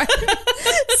before.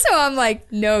 So I'm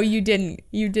like, no, you didn't.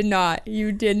 You did not.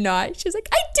 You did not. She's like,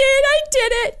 I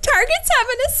did it. Target's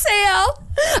having a sale.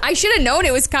 I should have known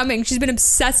it was coming. She's been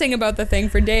obsessing about the thing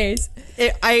for days.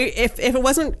 If it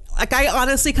wasn't... Like, I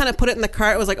honestly kind of put it in the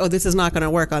cart. I was like, oh, this is not going to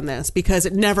work on this because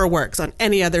it never works on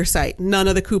any other site. None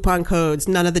of the coupon codes,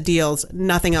 none of the deals,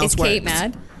 nothing else Is works. Kate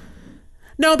mad?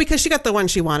 No, because she got the one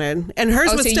she wanted. And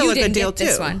hers was so still you a good didn't deal, get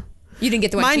this too. one. You didn't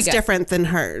get the one Mine's she got. different than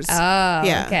hers. Oh,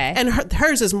 yeah. okay. And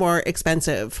hers is more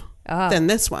expensive than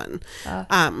this one.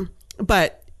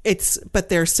 But they have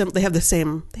the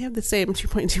same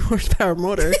 2.2 horsepower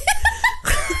motor.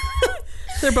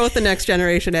 They're both the next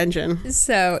generation engine.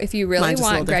 So if you really Mine's just a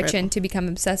want little different. Gretchen to become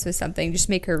obsessed with something, just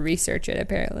make her research it,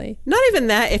 apparently. Not even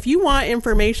that. If you want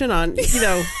information on,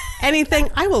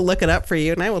 anything, I will look it up for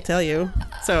you and I will tell you.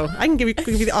 So I can give you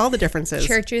all the differences.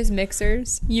 Churches,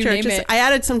 mixers, you name it. I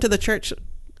added some to the church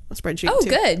spreadsheet. Oh,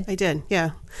 too. good. I did.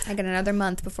 Yeah. I got another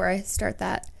month before I start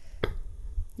that.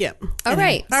 Yeah. All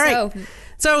right. All right. So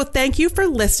So thank you for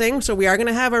listening. So we are going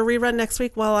to have a rerun next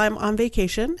week while I'm on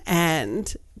vacation,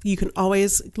 and you can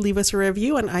always leave us a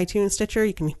review on iTunes, Stitcher.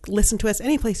 You can listen to us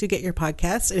any place you get your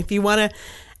podcasts. And if you want to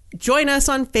join us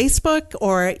on Facebook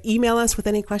or email us with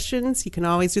any questions, you can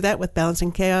always do that with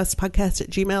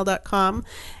balancingchaospodcast@gmail.com.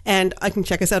 And I can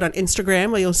check us out on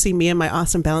Instagram, where you'll see me in my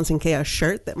awesome Balancing Chaos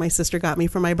shirt that my sister got me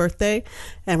for my birthday.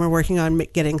 And we're working on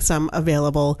getting some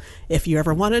available if you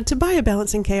ever wanted to buy a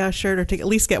Balancing Chaos shirt or to at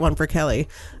least get one for Kelly.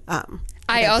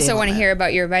 I also want to hear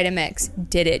about your Vitamix.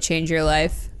 Did it change your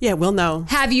life? Yeah, we'll know.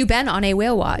 Have you been on a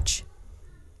whale watch?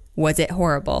 Was it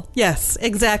horrible? Yes,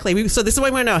 exactly. So this is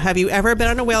what we want to know. Have you ever been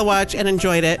on a whale watch and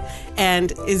enjoyed it?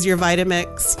 And is your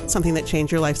Vitamix something that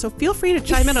changed your life? So feel free to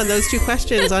chime in on those two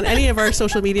questions on any of our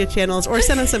social media channels or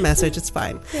send us a message. It's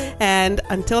fine. And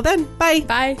until then, bye.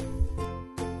 Bye.